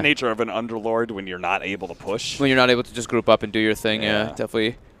guess that's the nature of an Underlord when you're not able to push. When you're not able to just group up and do your thing, yeah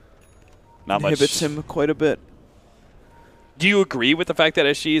definitely not much inhibits him quite a bit. Do you agree with the fact that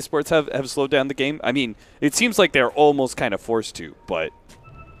SG Sports have slowed down the game? I mean, it seems like they're almost kind of forced to, but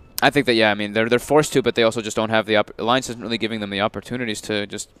I think that I mean they're forced to, but they also just don't have the Alliance isn't really giving them the opportunities to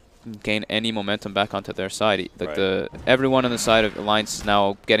just gain any momentum back onto their side. Like everyone on the side of Alliance is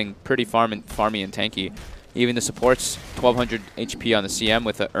now getting pretty farmy and tanky. Even the supports, 1200 HP on the CM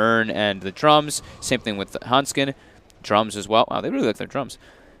with the Urn and the drums. Same thing with the Hanskin. Drums as well. Wow, they really like their drums.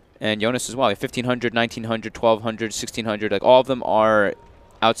 And Jonas as well. 1500, 1900, 1200, 1600. Like all of them are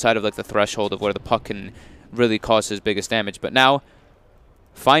outside of like the threshold of where the puck can really cause his biggest damage. But now,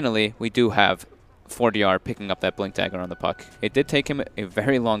 finally, we do have 4DR picking up that Blink Dagger on the puck. It did take him a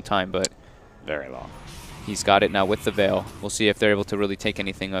very long time, but very long. He's got it now with the Veil. We'll see if they're able to really take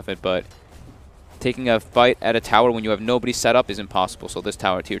anything of it, but taking a fight at a tower when you have nobody set up is impossible, so this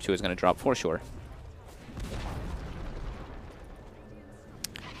tower tier 2 is going to drop for sure.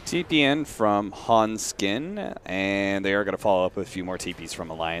 TPN from Hanskin, and they are going to follow up with a few more TPs from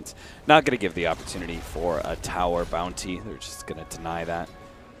Alliance. Not going to give the opportunity for a tower bounty. They're just going to deny that.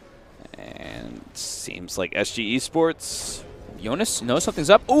 And seems like SG Esports. Jonas knows something's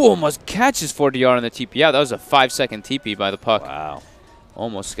up. Ooh, almost catches 4DR on the TP. Yeah, that was a 5-second TP by the puck. Wow.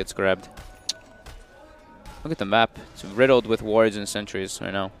 Almost gets grabbed. Look at the map. It's riddled with wards and sentries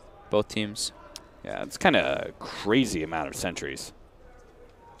right now. Both teams. Yeah, it's kind of a crazy amount of sentries.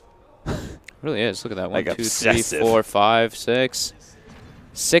 It really is. Look at that. Like 1, 2, 3, 4, 5, 6.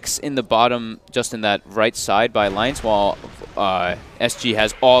 6 in the bottom, just in that right side by Alliance, while SG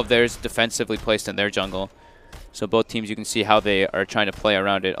has all of theirs defensively placed in their jungle. So both teams, you can see how they are trying to play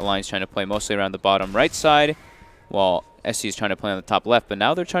around it. Alliance trying to play mostly around the bottom right side, while SG is trying to play on the top left. But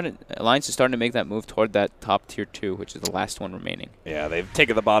now they're trying to, Alliance is starting to make that move toward that top tier 2, which is the last one remaining. Yeah, they've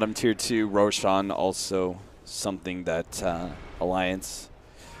taken the bottom tier 2. Roshan also something that Alliance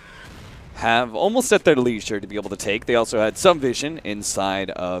have almost at their leisure to be able to take. They also had some vision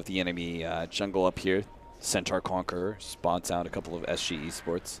inside of the enemy jungle up here. Centaur Conqueror spots out a couple of SG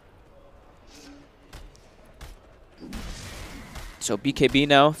Esports. So BKB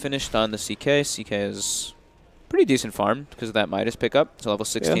now finished on the CK. CK is pretty decent farm because of that Midas pickup. So level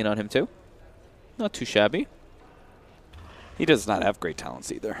 16 on him too. Not too shabby. He does not have great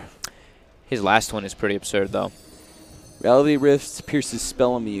talents either. His last one is pretty absurd though. Reality Rifts pierces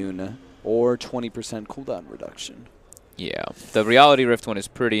spell immune or 20% cooldown reduction. Yeah, the Reality Rift one is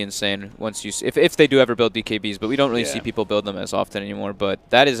pretty insane once you if they do ever build BKBs, but we don't really see people build them as often anymore, but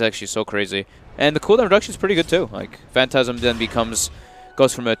that is actually so crazy. And the cooldown reduction is pretty good too. Like Phantasm then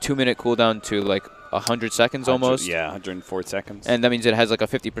goes from a 2-minute cooldown to like 100 seconds almost. Yeah, 104 seconds. And that means it has like a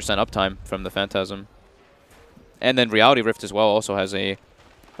 50% uptime from the Phantasm. And then Reality Rift as well also has a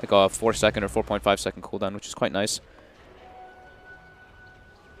 4-second or 4.5-second cooldown, which is quite nice.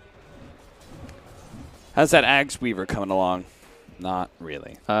 How's that Axe Weaver coming along? Not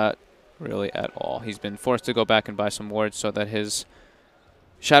really. Really at all. He's been forced to go back and buy some wards so that his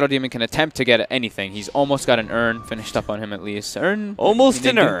Shadow Demon can attempt to get anything. He's almost got an urn finished up on him at least. Urn. Almost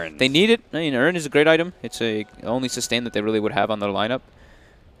an urn. They need it. I mean, urn is a great item. It's a only sustain that they really would have on their lineup.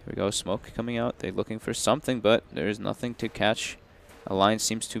 Here we go. Smoke coming out. They're looking for something, but there is nothing to catch. Alliance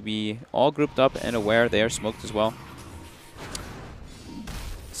seems to be all grouped up and aware. They are smoked as well.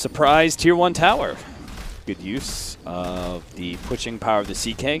 Surprise tier 1 tower. Good use of the pushing power of the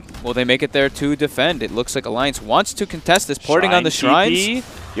CK. Will they make it there to defend? It looks like Alliance wants to contest this, porting on the shrines. TP.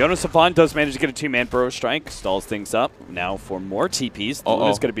 Jonas Safan does manage to get a 2-man burrow strike, stalls things up. Now for more TPs.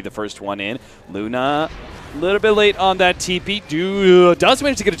 Luna's going to be the first one in. Luna, a little bit late on that TP. Does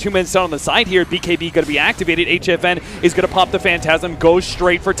manage to get a 2-man stun on the side here. BKB going to be activated. HFN is going to pop the Phantasm, goes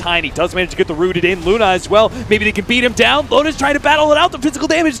straight for Tiny. Does manage to get the rooted in. Luna as well. Maybe they can beat him down. Loda's trying to battle it out. The physical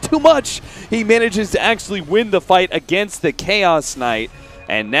damage is too much. He manages to actually win the fight against the Chaos Knight.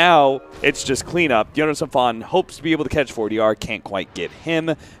 And now it's just cleanup. Jonas Safan hopes to be able to catch 40R. Can't quite get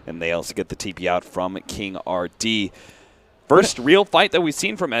him. And they also get the TP out from King RD. First real fight that we've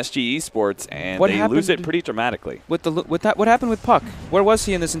seen from SG Esports, and they lose it pretty dramatically. What happened with Puck? Where was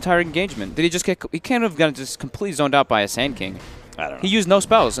he in this entire engagement? Did he just get? He can't have gotten just completely zoned out by a Sand King. I don't know. He used no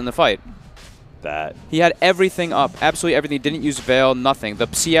spells in the fight. He had everything up, absolutely everything. He didn't use Veil, nothing. The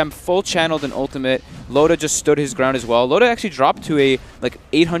CM full channeled an ultimate. Loda just stood his ground as well. Loda actually dropped to a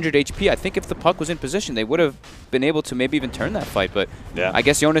 800 HP. I think if the Puck was in position, they would have been able to maybe even turn that fight. But I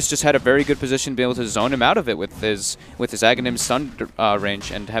guess Jonas just had a very good position, being able to zone him out of it with his Aghanim stun range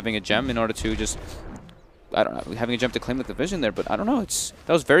and having a gem in order to just, I don't know, having a gem to claim the division there. But I don't know,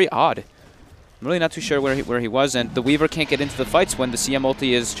 that was very odd. I'm really not too sure where he was, and the Weaver can't get into the fights when the CM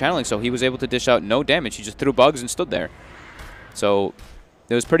ulti is channeling, so he was able to dish out no damage. He just threw bugs and stood there. So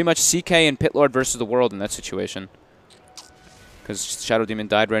it was pretty much CK and Pitlord versus the world in that situation, because Shadow Demon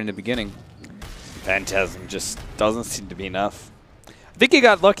died right in the beginning. Phantasm just doesn't seem to be enough. I think he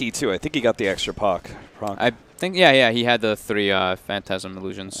got lucky, too. I think he got the extra proc. I think, yeah, he had the 3 Phantasm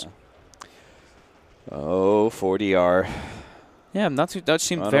illusions. Yeah. Oh, 40R. Yeah, that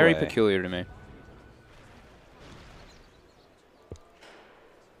seemed very peculiar to me.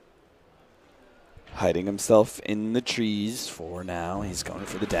 Hiding himself in the trees for now. He's going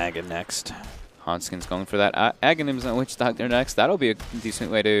for the Dagon next. Hanskin's going for that Aghanim's on Witch Doctor next. That'll be a decent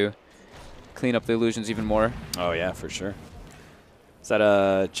way to clean up the illusions even more. Oh, yeah, for sure. Is that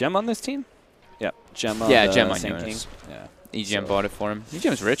a gem on this team? Yeah, gem on gem on Jonas. Yeah. EGM bought it for him.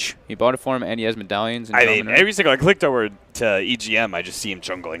 EGM's rich. He bought it for him, and he has medallions. And I mean, every single I clicked over to EGM, I just see him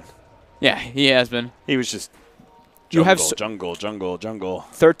jungling. Yeah, he has been. He was just jungle.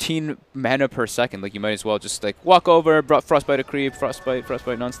 13 mana per second. Like, you might as well just walk over, frostbite a creep, frostbite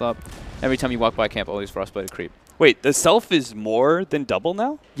nonstop. Every time you walk by camp, always frostbite a creep. Wait, the self is more than double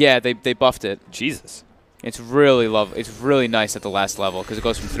now? Yeah, they buffed it. Jesus. It's really It's really nice at the last level because it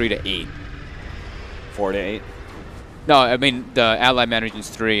goes from 3 to 8. 4 to 8. No, I mean the ally mana region's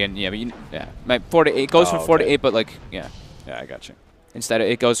 3, and my 4 to 8 goes from 4 to 8, but Yeah, I got you. Instead,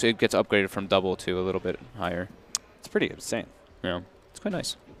 it gets upgraded from double to a little bit higher. It's pretty insane. Yeah, it's quite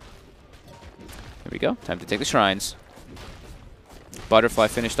nice. Here we go. Time to take the shrines. Butterfly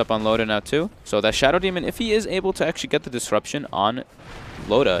finished up on Loda now too. So that Shadow Demon, if he is able to actually get the disruption on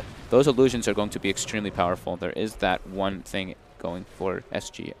Loda, those illusions are going to be extremely powerful. There is that one thing going for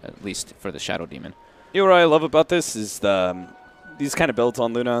SG, at least for the Shadow Demon. You know what I love about this is these kind of builds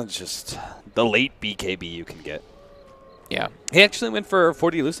on Luna, just the late BKB you can get. Yeah. He actually went for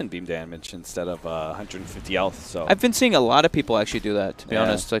 40 Lucent Beam damage instead of 150 health. So I've been seeing a lot of people actually do that, to be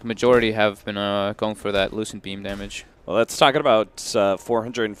honest. Like, majority have been going for that Lucent Beam damage. Well, that's talking about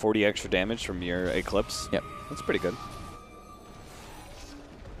 440 extra damage from your Eclipse. Yep. That's pretty good.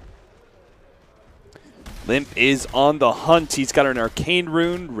 Limp is on the hunt. He's got an Arcane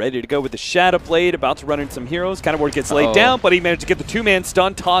Rune ready to go with the Shadow Blade, about to run into some heroes. Kind of word gets laid down, but he managed to get the two-man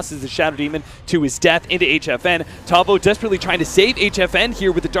stun, tosses the Shadow Demon to his death into HFN. Tavo desperately trying to save HFN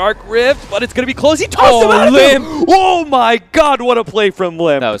here with the Dark Rift, but it's going to be close. He tossed him out. Limp! Oh my god, what a play from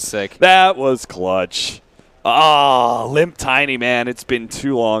Limp. That was sick. That was clutch. Ah, Limp Tiny, man. It's been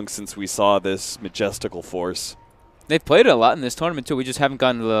too long since we saw this majestical force. They've played it a lot in this tournament, too. We just haven't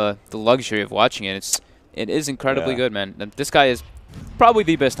gotten the luxury of watching it. It is incredibly good, man. And this guy is probably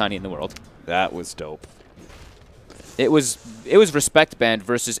the best Tiny in the world. That was dope. It was Respect Band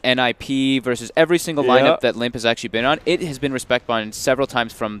versus NIP versus every single lineup that Limp has actually been on. It has been Respect Band several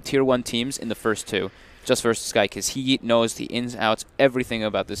times from Tier 1 teams in the first two, just versus Sky, because he knows the ins, outs, everything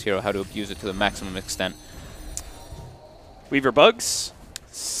about this hero, how to abuse it to the maximum extent. Weaver Bugs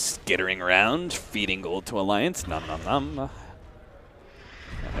skittering around, feeding gold to Alliance. Nom nom nom.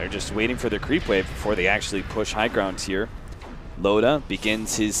 And they're just waiting for their creep wave before they actually push high ground here. Loda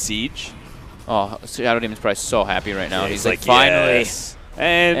begins his siege. Oh, Shadow Demon's probably so happy right now. Yeah, he's like, finally. Yes.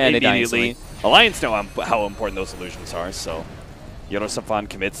 And immediately, Alliance know how important those illusions are, so Yono-Safan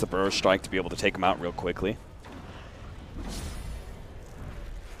commits the Burrow Strike to be able to take him out real quickly.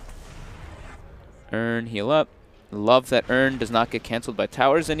 Urn, heal up. Love that Urn does not get canceled by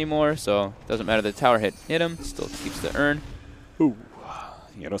towers anymore, so it doesn't matter the tower hit him. Still keeps the Urn. Ooh.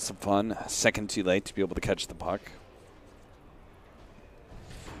 Yono-Safan, a second too late to be able to catch the puck.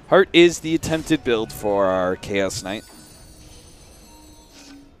 Heart is the attempted build for our Chaos Knight.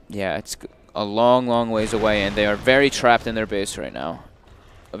 Yeah, it's a long, long ways away, and they are very trapped in their base right now.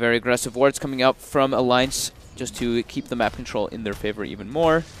 A very aggressive wards coming up from Alliance just to keep the map control in their favor even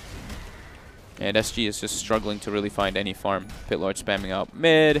more. And SG is just struggling to really find any farm. Pitlord spamming out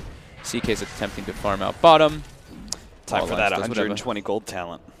mid. CK is attempting to farm out bottom. Time for that 120 gold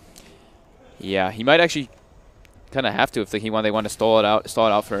talent. Yeah, he might actually kind of have to if they want to stall it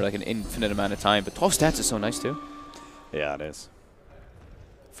out for like an infinite amount of time. But 12 stats is so nice too. Yeah, it is.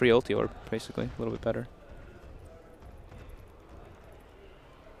 Free ulti orb, basically, a little bit better.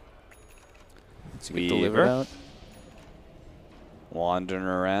 Let's get delivered out. Wandering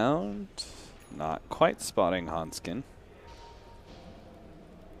around, not quite spotting Hanskin.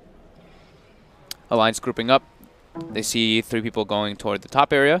 Alliance grouping up. They see 3 people going toward the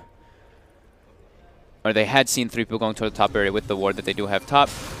top area. Or they had seen 3 people going toward the top area with the ward that they do have top.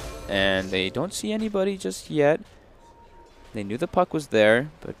 And they don't see anybody just yet. They knew the puck was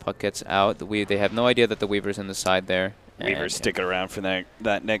there, but puck gets out. They have no idea that the Weaver's in the side there. Weaver's sticking around for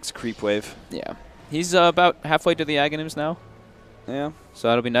that next creep wave. Yeah. He's about halfway to the Aghanims now. Yeah. So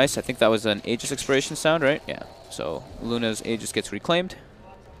that'll be nice. I think that was an Aegis expiration sound, right? Yeah. So Luna's Aegis gets reclaimed.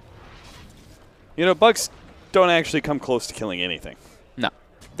 You know, Bugs don't actually come close to killing anything. No.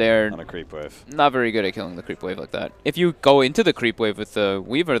 They're on a creep wave. Not very good at killing the creep wave like that. If you go into the creep wave with the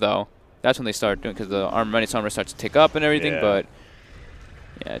Weaver, though, that's when they start doing, because the Remedies armor starts to tick up and everything, but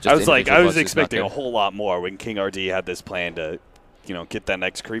yeah, just I was expecting a whole lot more when King RD had this plan to, you know, get that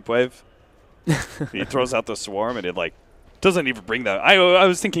next creep wave. He throws out the swarm and it like doesn't even bring that. I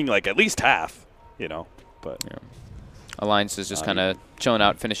was thinking like at least half, you know, but yeah. Alliance is just kind of chilling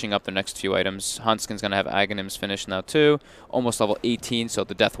out, finishing up the next few items. Hanskin's going to have Aghanims finished now too, almost level 18, so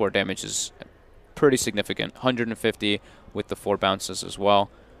the Death Ward damage is pretty significant. 150 with the 4 bounces as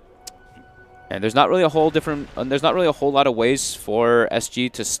well. And there's not really a whole lot of ways for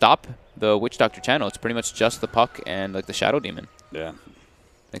SG to stop the Witch Doctor channel. It's pretty much just the puck and like the Shadow Demon. Yeah.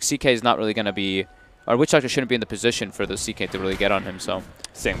 Like CK is not really going to be, or Witch Doctor shouldn't be in the position for the CK to really get on him. So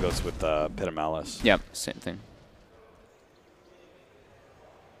same goes with Pit of Malice. Yeah, same thing.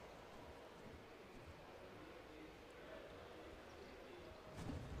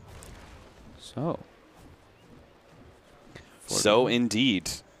 So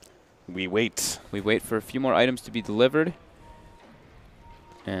indeed. We wait. We wait for a few more items to be delivered.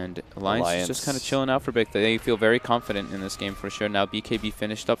 And Alliance is just kind of chilling out for a bit. They feel very confident in this game for sure. Now BKB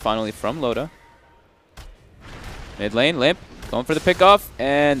finished up finally from Loda. Mid lane, Limp going for the pickoff,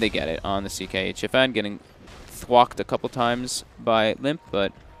 and they get it on the CK. HFN getting thwacked a couple times by Limp,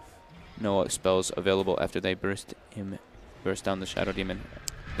 but no spells available after they burst down the Shadow Demon.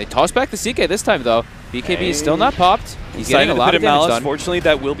 They toss back the CK this time, though. BKB is still not popped. He's getting a lot of damage done. Fortunately,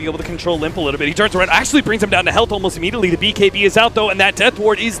 that will be able to control Limp a little bit. He turns around, actually brings him down to health almost immediately. The BKB is out, though, and that Death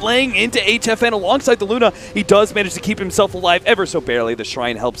Ward is laying into HFN alongside the Luna. He does manage to keep himself alive ever so barely. The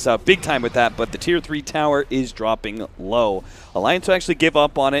Shrine helps out big time with that, but the Tier 3 tower is dropping low. Alliance will actually give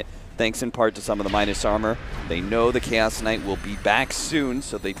up on it, thanks in part to some of the minus armor. They know the Chaos Knight will be back soon,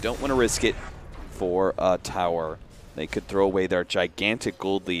 so they don't want to risk it for a tower. They could throw away their gigantic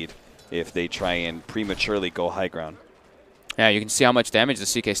gold lead if they try and prematurely go high ground. Yeah, you can see how much damage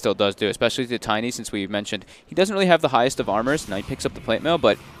the CK still does do, especially to Tiny, since we mentioned he doesn't really have the highest of armors. Now he picks up the plate mail,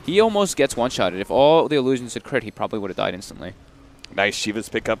 but he almost gets one-shotted. If all the illusions had crit, he probably would have died instantly. Nice Shiva's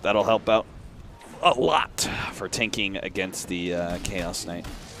pickup. That'll help out a lot for tanking against the Chaos Knight.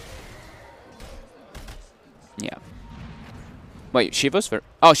 Yeah. Wait, Shiva's for...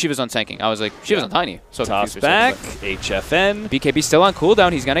 Oh, Shiva's on tanking. I was like, Shiva's on Tiny. So toss back, HFN. BKB still on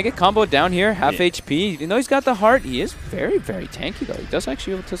cooldown. He's going to get comboed down here, half HP. Even though he's got the heart, he is very, very tanky, though. He does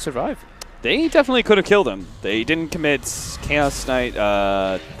actually able to survive. They definitely could have killed him. They didn't commit Chaos Knight,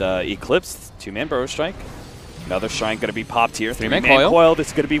 the Eclipse, 2-man Burrow Strike. Another Shrine going to be popped here. 3-man coil. This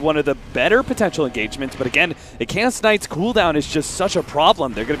is going to be one of the better potential engagements. But again, the Chaos Knight's cooldown is just such a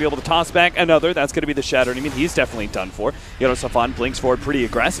problem. They're going to be able to toss back another. That's going to be the Shadow Demon. He's definitely done for. Safan blinks forward pretty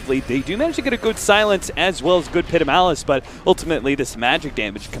aggressively. They do manage to get a good silence as well as good Pit of Malice. But ultimately, this magic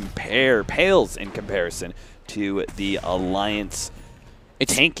damage pales in comparison to the Alliance.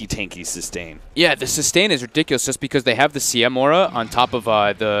 It's tanky sustain. Yeah, the sustain is ridiculous just because they have the CM aura on top of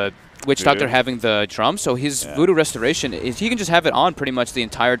the Witch Doctor having the drum, so his Voodoo Restoration is he can just have it on pretty much the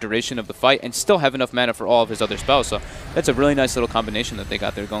entire duration of the fight and still have enough mana for all of his other spells. So that's a really nice little combination that they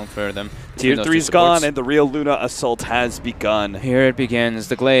got there going for them. Tier 3's gone and the real Luna assault has begun. Here it begins.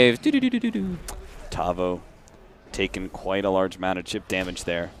 The glaive. Tavo taking quite a large amount of chip damage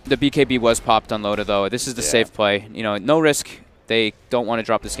there. The BKB was popped on Loda though. This is the safe play. You know, no risk. They don't want to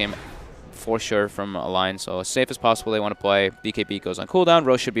drop this game for sure from Alliance, so as safe as possible they want to play. BKB goes on cooldown.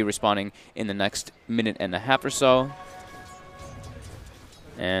 Rose should be respawning in the next minute and a half or so.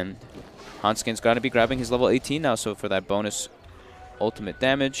 And Hanskin's got to be grabbing his level 18 now, so for that bonus ultimate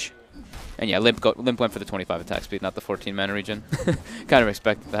damage. And yeah, Limp went for the 25 attack speed, not the 14 mana regen. Kind of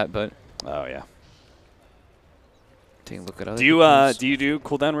expected that, but... Oh, yeah. Taking a look at other do you do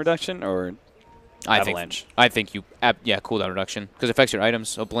cooldown reduction, or... Avalanche. I think you, cooldown reduction because it affects your items.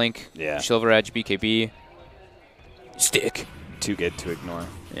 So Blink, Silver Edge, BKB, Stick. Too good to ignore.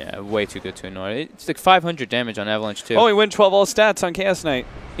 Yeah, way too good to ignore. It's like 500 damage on Avalanche too. Oh, he went 12 all stats on Chaos Knight.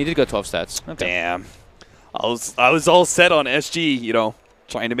 He did go 12 stats. Okay. Damn. I was all set on SG, you know,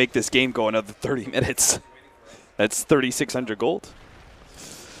 trying to make this game go another 30 minutes. That's 3,600 gold.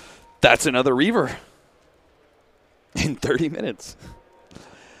 That's another Reaver in 30 minutes.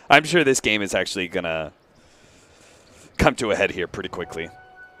 I'm sure this game is actually going to come to a head here pretty quickly.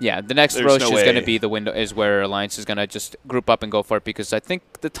 Yeah, the next Roche is going to be the window, is where Alliance is going to just group up and go for it, because I think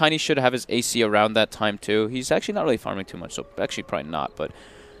the Tiny should have his AC around that time too. He's actually not really farming too much, so actually probably not, but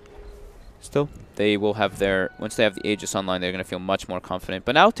still, they will have their, once they have the Aegis online, they're going to feel much more confident.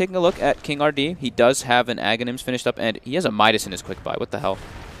 But now, taking a look at King RD, he does have an Aghanims finished up, and he has a Midas in his quick buy. What the hell?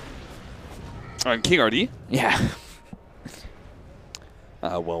 On King RD? Yeah.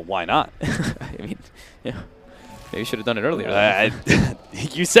 Well, why not? I mean, yeah. Maybe you should have done it earlier.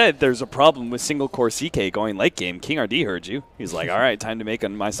 You said there's a problem with single core CK going late game. King RD heard you. He's like, all right, time to make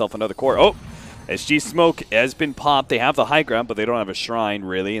myself another core. Oh, SG Smoke has been popped. They have the high ground, but they don't have a shrine,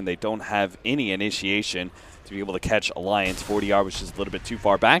 really, and they don't have any initiation to be able to catch Alliance. 40R, which is a little bit too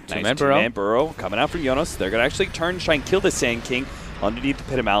far back. Nice two-man burrow coming out from Jonas. They're going to actually turn and try and kill the Sand King. Underneath the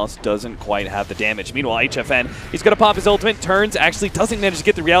Pit of Malice, doesn't quite have the damage. Meanwhile, HFN, he's going to pop his ultimate, turns, actually doesn't manage to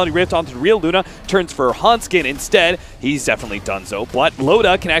get the Reality Rift onto the real Luna, turns for Hanskin instead. He's definitely done so, but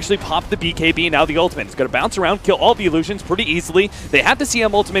Loda can actually pop the BKB, and now the ultimate. It's going to bounce around, kill all the illusions pretty easily. They had the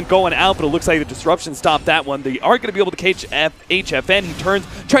CM ultimate going out, but it looks like the disruption stopped that one. They are going to be able to catch HFN. He turns,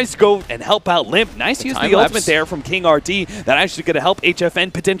 tries to go and help out Limp. Nice use of the ultimate there from King RD. That actually going to help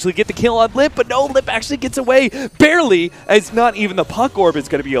HFN potentially get the kill on Limp, but no, Limp actually gets away barely, as not even the Puck Orb is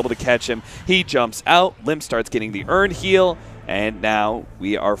going to be able to catch him. He jumps out. Limp starts getting the earned heal, and now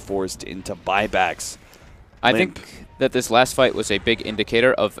we are forced into buybacks. I think that this last fight was a big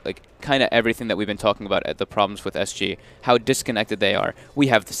indicator of like kind of everything that we've been talking about at the problems with SG, how disconnected they are. We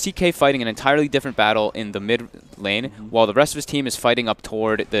have the CK fighting an entirely different battle in the mid lane, while the rest of his team is fighting up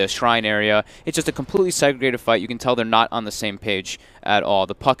toward the shrine area. It's just a completely segregated fight. You can tell they're not on the same page at all.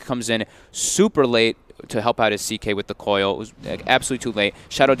 The Puck comes in super late, to help out his CK with the coil. It was like, absolutely too late.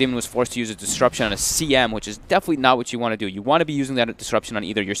 Shadow Demon was forced to use a disruption on a CM, which is definitely not what you want to do. You want to be using that disruption on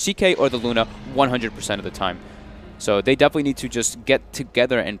either your CK or the Luna 100% of the time. So they definitely need to just get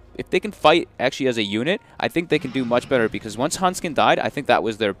together, and if they can fight actually as a unit, I think they can do much better, because once Hanskin died, I think that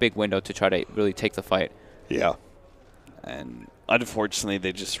was their big window to try to really take the fight. Yeah. And unfortunately,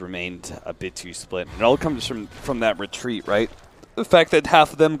 they just remained a bit too split. It all comes from that retreat, right? The fact that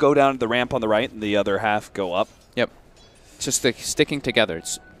half of them go down the ramp on the right and the other half go up. Yep. It's just sticking together.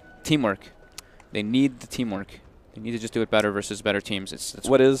 It's teamwork. They need the teamwork. They need to just do it better versus better teams. That's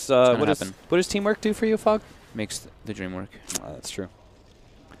what does teamwork do for you, Fog? Makes the dream work. That's true.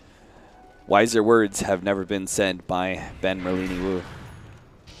 Wiser words have never been said by Ben Merlini Wu.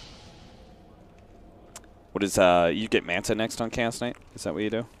 What is you get Manta next on Chaos Knight? Is that what you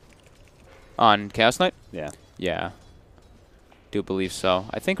do? On Chaos Knight? Yeah. Yeah. Do believe so.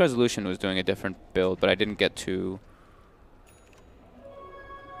 I think Resolution was doing a different build, but I didn't get to.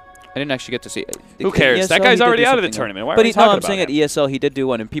 I didn't actually get to see. Who cares? That guy's already out of the tournament. Why are we talking about saying him? At ESL he did do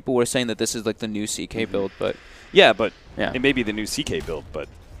one, and people were saying that this is like the new CK build, but yeah, but it may be the new CK build, but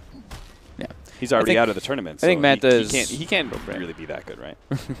yeah, he's already out of the tournament. So I think Manta he can't really be that good, right?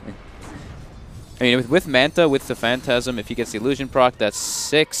 I mean, with Manta, with the Phantasm, if he gets the Illusion proc, that's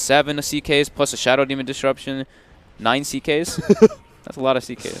 6, 7 CKs plus a Shadow Demon disruption, 9 CKs. That's a lot of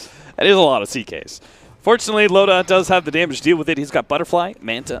CKs. That is a lot of CKs. Fortunately, Loda does have the damage to deal with it. He's got Butterfly,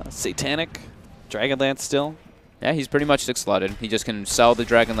 Manta, Satanic, Dragonlance still. Yeah, he's pretty much 6-slotted. He just can sell the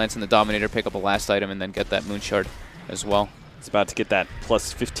Dragonlance and the Dominator, pick up a last item, and then get that Moon Shard as well. He's about to get that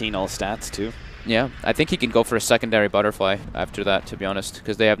plus 15 all stats, too. Yeah, I think he can go for a secondary Butterfly after that, to be honest,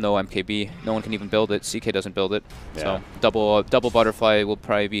 because they have no MKB. No one can even build it. CK doesn't build it. Yeah. So double Butterfly will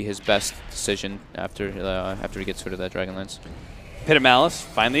probably be his best decision after he gets rid of that Dragonlance. Pit of Malice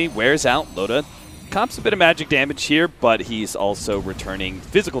finally wears out. Loda comps a bit of magic damage here, but he's also returning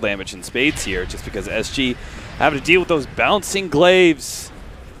physical damage in spades here, just because SG having to deal with those bouncing glaives.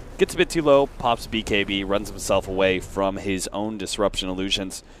 Gets a bit too low, pops BKB, runs himself away from his own disruption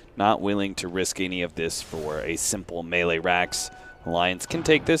illusions. Not willing to risk any of this for a simple melee Rax. Alliance can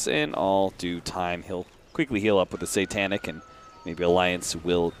take this in all due time. He'll quickly heal up with the Satanic, and maybe Alliance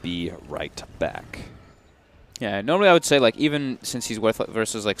will be right back. Yeah, normally I would say, like, even since he's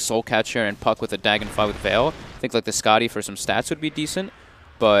versus like Soulcatcher and Puck with a Dragonfly with Veil, I think like the Scotty for some stats would be decent.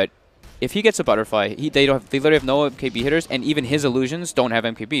 But if he gets a Butterfly, they literally have no MKB hitters, and even his illusions don't have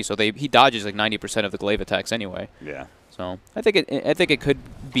MKB, so he dodges like 90% of the glaive attacks anyway. Yeah. So I think it could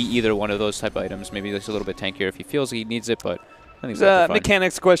be either one of those type of items. Maybe it's a little bit tankier if he feels he needs it, but I think it's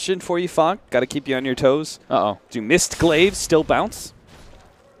mechanics question for you, Fog. Got to keep you on your toes. Do missed glaives still bounce?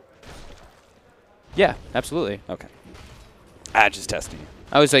 Yeah, absolutely. Okay. Just testing you.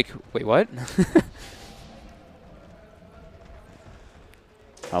 I was like, wait, what?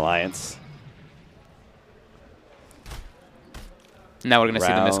 Alliance. Now we're going to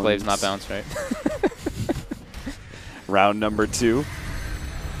see the missed glaives not bounce, right? Round number 2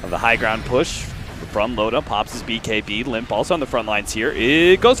 of the high ground push from Loda. Pops his BKB. Limp also on the front lines here.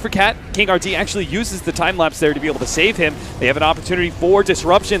 It goes for Cat. King RT actually uses the time lapse there to be able to save him. They have an opportunity for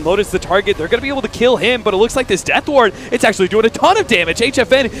disruption. Loda's the target. They're going to be able to kill him, but it looks like this Death Ward, it's actually doing a ton of damage.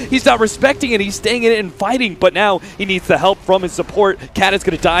 HFN, he's not respecting it. He's staying in it and fighting, but now he needs the help from his support. Cat is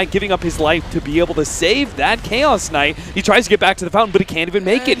going to die, giving up his life to be able to save that Chaos Knight. He tries to get back to the fountain, but he can't even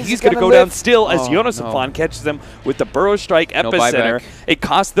make it. He's going to go down still as Jonas catches him with the Burrow Strike Epicenter. It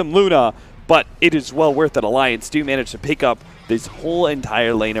cost them Luna, but it is well worth it. Alliance do manage to pick up this whole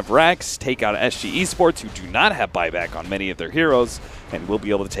entire lane of Rax, take out SG Esports, who do not have buyback on many of their heroes, and will be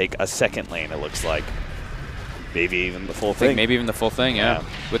able to take a second lane, it looks like. Maybe even the full thing. Maybe even the full thing, yeah.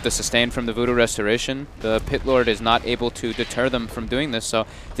 With the sustain from the Voodoo Restoration, the Pit Lord is not able to deter them from doing this, so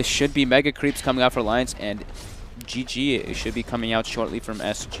this should be mega creeps coming out for Alliance, and GG, it should be coming out shortly from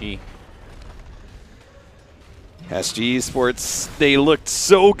SG. SG Esports, they looked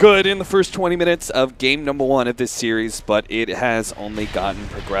so good in the first 20 minutes of game number 1 of this series, but it has only gotten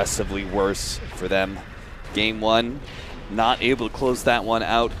progressively worse for them. Game 1, not able to close that one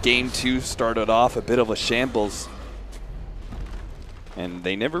out. Game 2 started off a bit of a shambles, and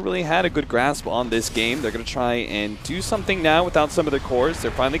they never really had a good grasp on this game. They're going to try and do something now without some of their cores.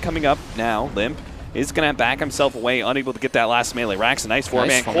 They're finally coming up now. Limp is going to back himself away, unable to get that last melee. Rax, a nice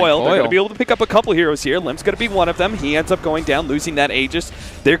four-man coil. They're going to be able to pick up a couple heroes here. Limp's going to be one of them. He ends up going down, losing that Aegis.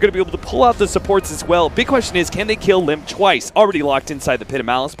 They're going to be able to pull out the supports as well. Big question is, can they kill Limp twice? Already locked inside the Pit of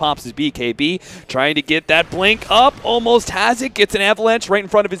Malice. Pops his BKB, trying to get that blink up. Almost has it. Gets an avalanche right in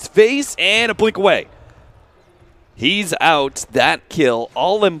front of his face, and a blink away. He's out. That kill,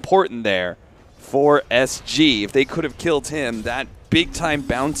 all important there for SG. If they could have killed him, that big-time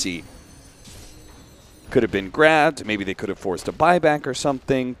bounty could have been grabbed. Maybe they could have forced a buyback or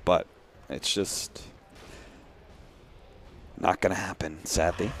something, but it's just not going to happen,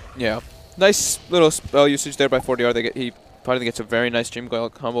 sadly. Yeah. Nice little spell usage there by 40R. He probably gets a very nice Dream Coil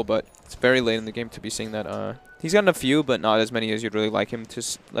combo, but it's very late in the game to be seeing that. He's gotten a few, but not as many as you'd really like him to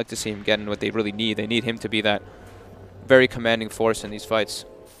see him getting what they really need. They need him to be that very commanding force in these fights,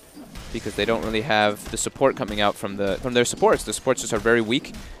 because they don't really have the support coming out from their supports. The supports just are very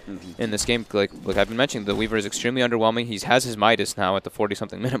weak in this game. Like I've been mentioning, the Weaver is extremely underwhelming. He has his Midas now at the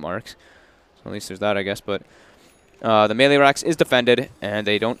 40-something minute marks. So at least there's that, I guess. But the melee racks is defended, and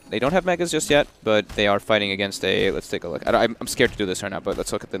they don't have megas just yet, but they are fighting against a. Let's take a look. I'm scared to do this right now, but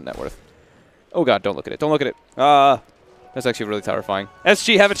let's look at the net worth. Oh god, don't look at it. Don't look at it. That's actually really terrifying.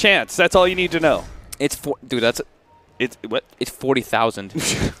 SG have a chance. That's all you need to know. It's dude. It's what? It's 40,000.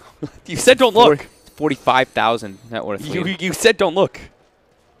 You said don't look. 45,000 net worth. You said don't look.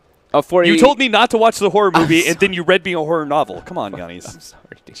 Oh, 40. You told me not to watch the horror movie, and then you read me a horror novel. Come on, Yannis. I'm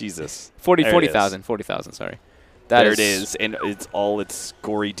sorry, dude. Jesus. 40,000. 40,000. Sorry. There it is, and it's all its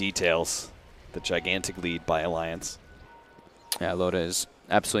gory details. The gigantic lead by Alliance. Yeah, Loda is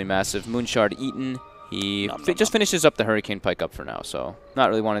absolutely massive. Moonshard eaten. He just finishes up the Hurricane Pike up for now, so not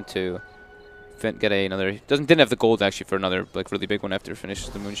really wanted to get another. Didn't have the gold actually for another really big one after he finishes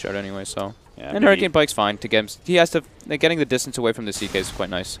the Moonshard anyway. So yeah, and Hurricane Pike's fine to get him. He has to getting the distance away from the CK is quite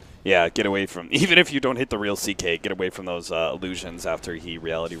nice. Yeah, get away from even if you don't hit the real CK, get away from those illusions after he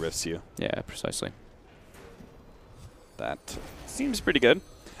reality rifts you. Yeah, precisely. That seems pretty good,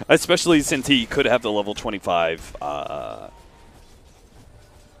 especially since he could have the level 25.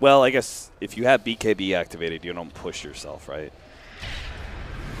 Well, I guess if you have BKB activated, you don't push yourself, right?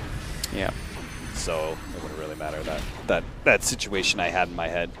 Yeah. So it wouldn't really matter that situation I had in my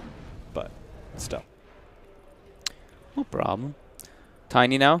head, but still. No problem.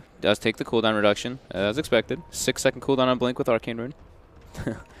 Tiny now does take the cooldown reduction as expected. 6-second cooldown on Blink with Arcane Rune.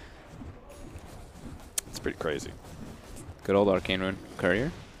 It's pretty crazy. Good old Arcane Rune.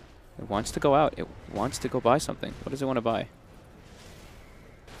 Courier. It wants to go out. It wants to go buy something. What does it want to buy?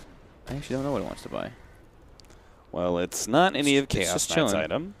 I actually don't know what it wants to buy. Well, it's not any of Chaos Knight's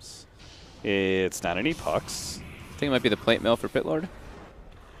items. It's not any pucks. I think it might be the plate mail for Pitlord.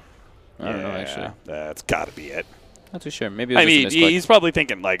 I don't know, actually. That's got to be it. Not too sure. Maybe it was he's probably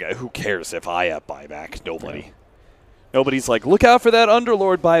thinking, like, who cares if I have buyback? Nobody. Yeah. Nobody's like, look out for that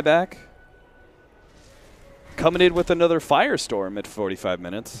Underlord buyback. Coming in with another Firestorm at 45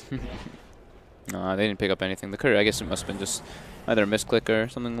 minutes. No, they didn't pick up anything. The courier, I guess it must have been just either a misclick or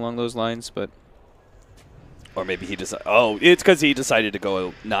something along those lines, but... Or maybe he decided... Oh, it's because he decided to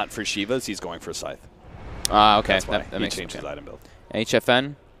go not for Shivas. He's going for Scythe. Okay. That's why that he makes changed sense. his item build.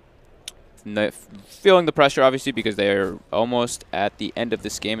 HFN, feeling the pressure, obviously, because they are almost at the end of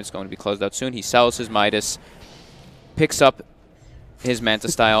this game. It's going to be closed out soon. He sells his Midas, picks up his Manta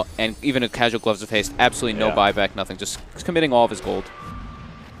style, and even a casual Gloves of Haste. Absolutely no buyback, nothing. Just committing all of his gold.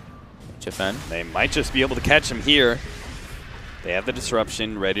 HFN. They might just be able to catch him here. They have the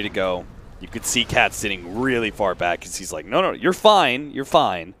disruption ready to go. You could see Cat sitting really far back because he's like, no, you're fine. You're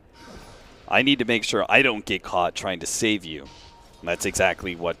fine. I need to make sure I don't get caught trying to save you. And that's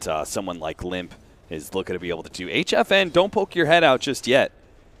exactly what someone like Limp is looking to be able to do. HFN, don't poke your head out just yet.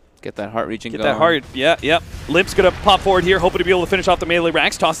 Get that heart region going. Get that heart. Yeah. Limp's going to pop forward here, hoping to be able to finish off the melee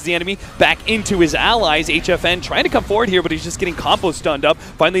racks. Tosses the enemy back into his allies. HFN trying to come forward here, but he's just getting combo stunned up.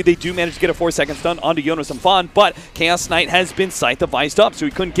 Finally, they do manage to get a 4-second stun onto Jonas and Fawn, but Chaos Knight has been Scythe-devised up, so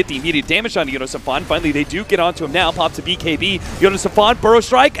he couldn't get the immediate damage onto Jonas and Fawn. Finally, they do get onto him now. Pops a BKB. Jonas and Fawn, Burrow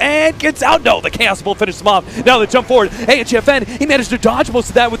Strike, and gets out. No, the Chaos Bolt finishes him off. Now they jump forward. Hey, HFN, he managed to dodge most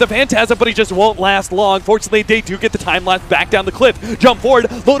of that with the Phantasm, but he just won't last long. Fortunately, they do get the time lapse back down the cliff. Jump forward.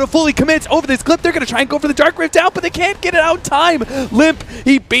 Loda fully commits over this clip. They're going to try and go for the Dark Rift out, but they can't get it out in time. Limp,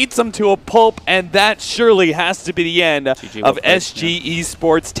 he beats them to a pulp, and that surely has to be the end of SG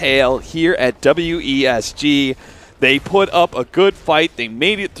Esports' tale here at WESG. They put up a good fight. They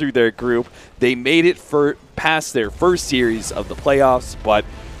made it through their group. They made it past their first series of the playoffs, but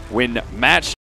when match